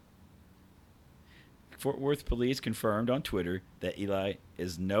God. Fort Worth police confirmed on Twitter that Eli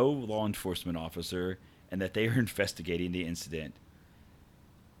is no law enforcement officer and that they are investigating the incident.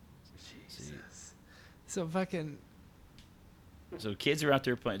 Jesus. So fucking... So kids are out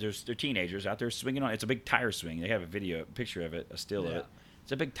there playing. They're teenagers out there swinging on. It's a big tire swing. They have a picture of it, a still of it.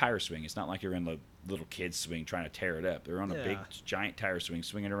 It's a big tire swing. It's not like you're in the little kids swing trying to tear it up. They're on a big giant tire swing,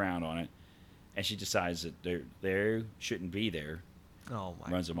 swinging around on it. And she decides that they shouldn't be there. Oh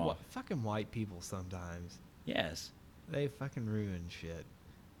my! Runs them off. Fucking white people sometimes. Yes. They fucking ruin shit.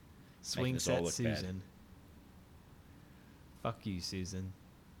 Swing us all set look Susan. bad. Fuck you, Susan.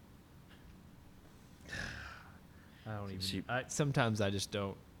 I don't even. Sometimes I just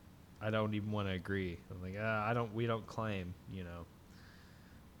don't. I don't even want to agree. I'm like, We don't claim. You know.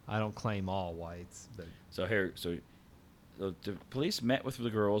 I don't claim all whites. But the police met with the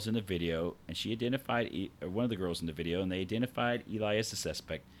girls in the video, and she identified one of the girls in the video, and they identified Eli as the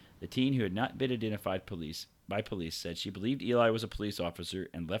suspect. The teen, who had not been identified by police, said she believed Eli was a police officer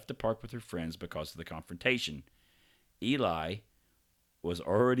and left the park with her friends because of the confrontation. Eli was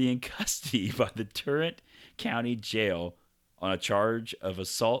already in custody by the Tarrant County Jail on a charge of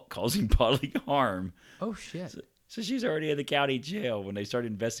assault causing bodily harm. Oh, shit. So she's already in the county jail when they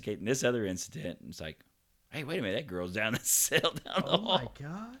started investigating this other incident. And it's like, hey, wait a minute, that girl's down the cell down the hall. Oh, my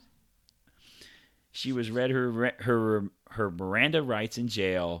God. She was read her Miranda rights in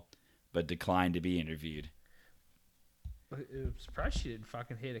jail, but declined to be interviewed. I'm surprised she didn't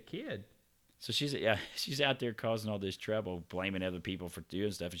fucking hit a kid. So she's out there causing all this trouble, blaming other people for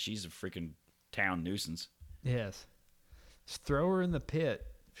doing stuff, and she's a freaking town nuisance. Yes. Just throw her in the pit.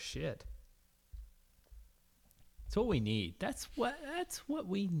 Shit. That's what we need. That's what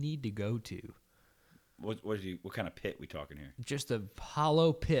we need to go to. What kind of pit we talking here? Just a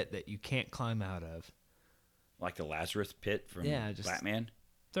hollow pit that you can't climb out of. Like the Lazarus pit from Batman?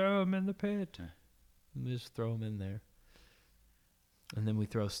 Throw him in the pit. Just throw him in there. And then we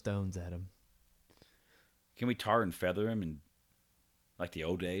throw stones at him. Can we tar and feather him in like the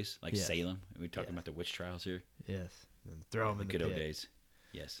old days? Like Yes. Salem? Are we talking about the witch trials here? Yes. And throw him in the good pit. old days.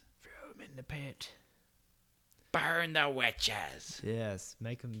 Yes. Throw him in the pit. Burn the witches. Yes.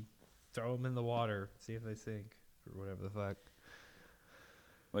 Make them throw them in the water. See if they sink. Or whatever the fuck.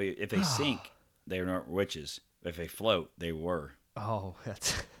 Well, if they sink, they're not witches. If they float, they were. Oh,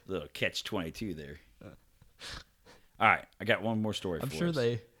 that's... Little catch-22 there. All right, I got one more story for us. I'm sure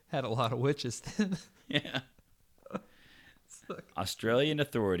they had a lot of witches then. Yeah. Australian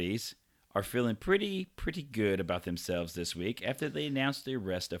authorities are feeling pretty good about themselves this week after they announced the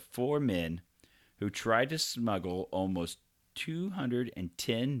arrest of 4 men who tried to smuggle almost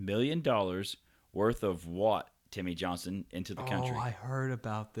 $210 million worth of what, Timmy Johnson, into the country. Oh, I heard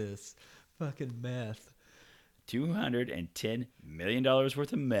about this. Fucking meth. $210 million worth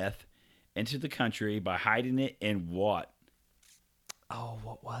of meth into the country by hiding it in what? Oh,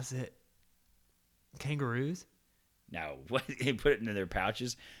 what was it? Kangaroos? No, what? They put it in their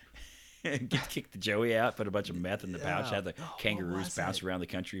pouches. Kick the Joey out, put a bunch of meth in the pouch, have the kangaroos bounce around the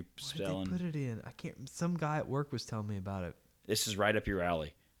country selling. What did they put it in? I can't. Some guy at work was telling me about it. This is right up your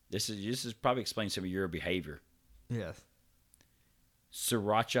alley. This is probably explains some of your behavior. Yes.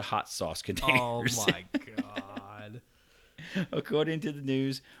 Sriracha hot sauce containers. Oh my God. According to the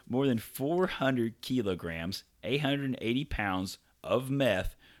news, more than 400 kilograms, 880 pounds of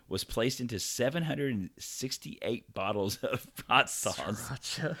meth was placed into 768 bottles of hot sauce.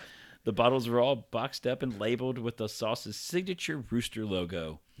 Sriracha. The bottles were all boxed up and labeled with the sauce's signature rooster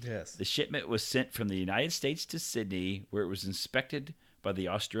logo. Yes. The shipment was sent from the United States to Sydney, where it was inspected by the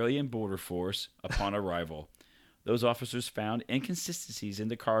Australian Border Force upon arrival. Those officers found inconsistencies in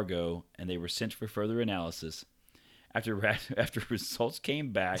the cargo, and they were sent for further analysis. After results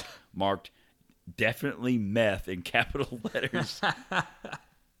came back marked definitely meth in capital letters.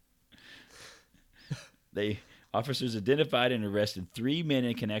 Officers identified and arrested 3 men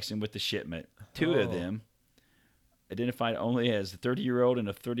in connection with the shipment. Two of them, identified only as a 30-year-old and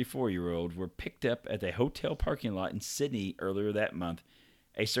a 34-year-old, were picked up at a hotel parking lot in Sydney earlier that month.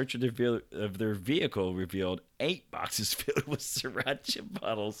 A search of their vehicle revealed 8 boxes filled with sriracha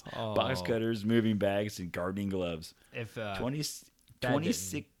bottles, box cutters, moving bags, and gardening gloves. 26.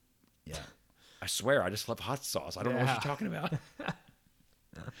 Yeah, I swear, I just love hot sauce. I don't know what you're talking about.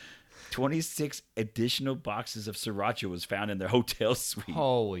 26 additional boxes of sriracha was found in their hotel suite.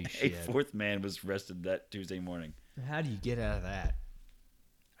 Holy shit! A fourth man was arrested that Tuesday morning. How do you get out of that?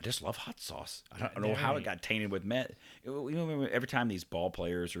 I just love hot sauce. I don't know how it got tainted with meth. You know, every time these ball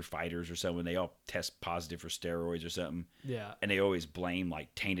players or fighters or someone, they all test positive for steroids or something. Yeah. And they always blame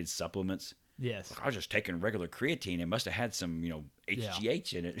like tainted supplements. Yes. Like, I was just taking regular creatine. It must have had some,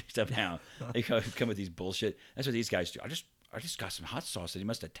 HGH in it somehow. They come with these bullshit. That's what these guys do. I just got some hot sauce, and he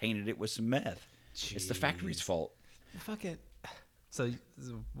must have tainted it with some meth. Jeez. It's the factory's fault. Fuck it. So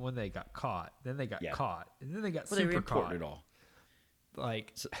when they got caught, then they got caught, and then they got they super caught. It all.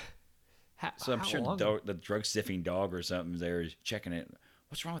 Like, so I'm sure the drug sniffing dog or something there is checking it.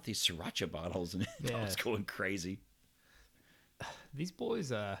 What's wrong with these sriracha bottles? And it's going crazy. These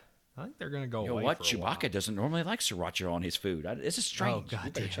boys, I think they're gonna go. You know away what? for a Chewbacca while. doesn't normally like sriracha on his food. This is strange. Oh, God,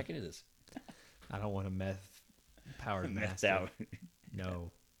 you better check into this. I don't want a meth-powered Methed master. out.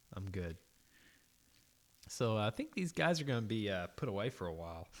 No, I'm good. So I think these guys are going to be put away for a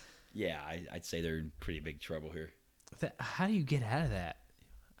while. Yeah, I'd say they're in pretty big trouble here. How do you get out of that?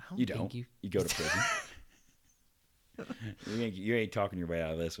 You don't. You go to prison. you ain't talking your way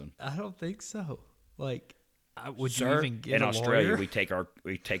out of this one. I don't think so. Like, would sir, you even get in a Australia, lawyer?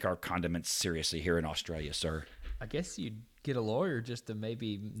 we take our condiments seriously here in Australia, sir. I guess you'd get a lawyer just to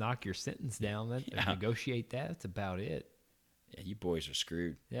maybe knock your sentence down and negotiate that. That's about it. Yeah, you boys are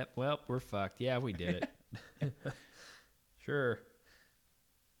screwed. Yep. Well, we're fucked. Yeah, we did it. Sure.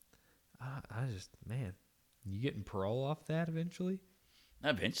 Man, you getting parole off that eventually?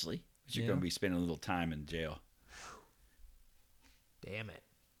 Eventually. But you're going to be spending a little time in jail. Damn it.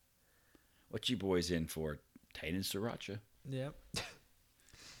 What you boys in for? Tainted sriracha. Yep.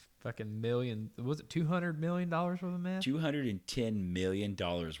 Fucking million. Was it $200 million worth of meth? $210 million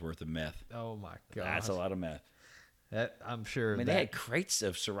worth of meth. Oh, my God. That's a lot of meth. I'm sure. I mean, they had crates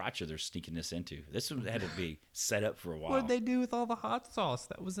of sriracha they're sneaking this into. This one had to be set up for a while. What did they do with all the hot sauce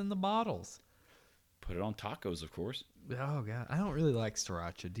that was in the bottles? Put it on tacos, of course. Oh, God. I don't really like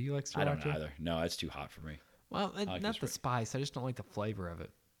sriracha. Do you like sriracha? I don't either. No, it's too hot for me. Well, not the spice. I just don't like the flavor of it.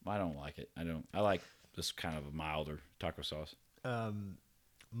 I don't like it. I like this kind of a milder taco sauce. One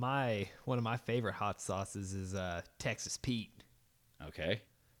of my favorite hot sauces is Texas Pete. Okay.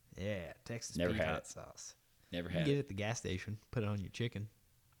 Yeah, Texas Never Pete had hot it. sauce. Never You had can get it at the gas station. Put it on your chicken.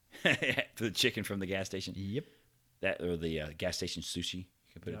 The chicken from the gas station? Yep. That or the gas station sushi. You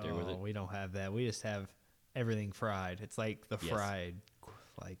can put it there with it. We don't have that. We just have everything fried. It's like the fried,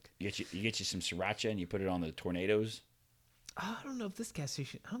 like. You get you some sriracha and you put it on the tornadoes. I don't know if this gas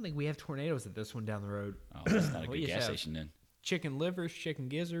station. I don't think we have tornadoes at this one down the road. Oh, that's not a good gas station then. Chicken livers, chicken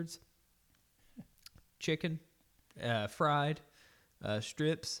gizzards, chicken, fried,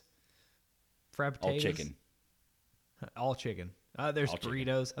 strips, fried potatoes. All chicken. All chicken. There's All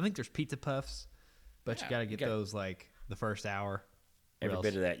burritos. chicken. I think there's pizza puffs, but you got to get those like the first hour. Every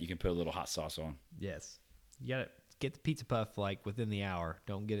bit of that you can put a little hot sauce on. Yes. You got to get the pizza puff like within the hour.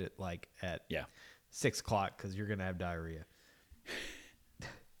 Don't get it like at 6 o'clock because you're going to have diarrhea.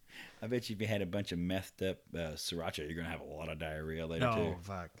 I bet you if you had a bunch of methed up sriracha, you're going to have a lot of diarrhea later too. Oh,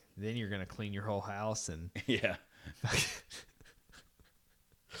 fuck. Then you're going to clean your whole house and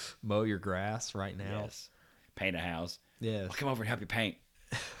mow your grass right now. Yes. Paint a house. Yes. I'll come over and help you paint.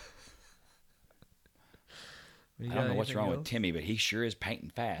 I don't know what's wrong with Timmy, but he sure is painting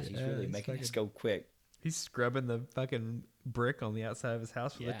fast. He's really making us go quick. He's scrubbing the fucking brick on the outside of his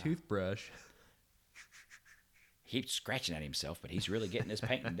house with a toothbrush. He keeps scratching at himself, but he's really getting his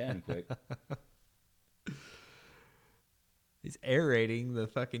painting done quick. He's aerating the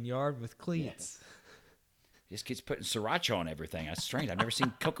fucking yard with cleats. Yeah. He just keeps putting sriracha on everything. That's strange. I've never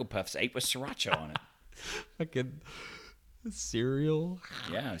seen Cocoa Puffs ate with sriracha on it. Fucking cereal.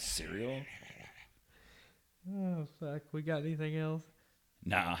 Yeah, cereal. Oh, fuck. We got anything else?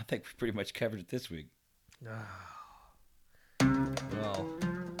 Nah, I think we pretty much covered it this week. Well,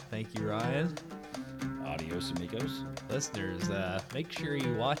 thank you, Ryan. Adios, amigos. Listeners, make sure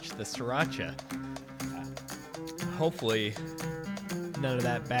you watch the sriracha. Hopefully, none of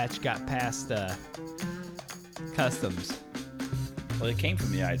that batch got past customs. Well, it came from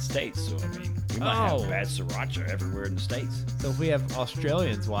the United States, so I mean, We might have bad sriracha everywhere in the States. So if we have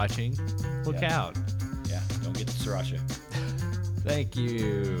Australians watching, look out. Yeah, don't get the sriracha. Thank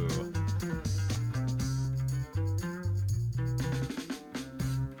you.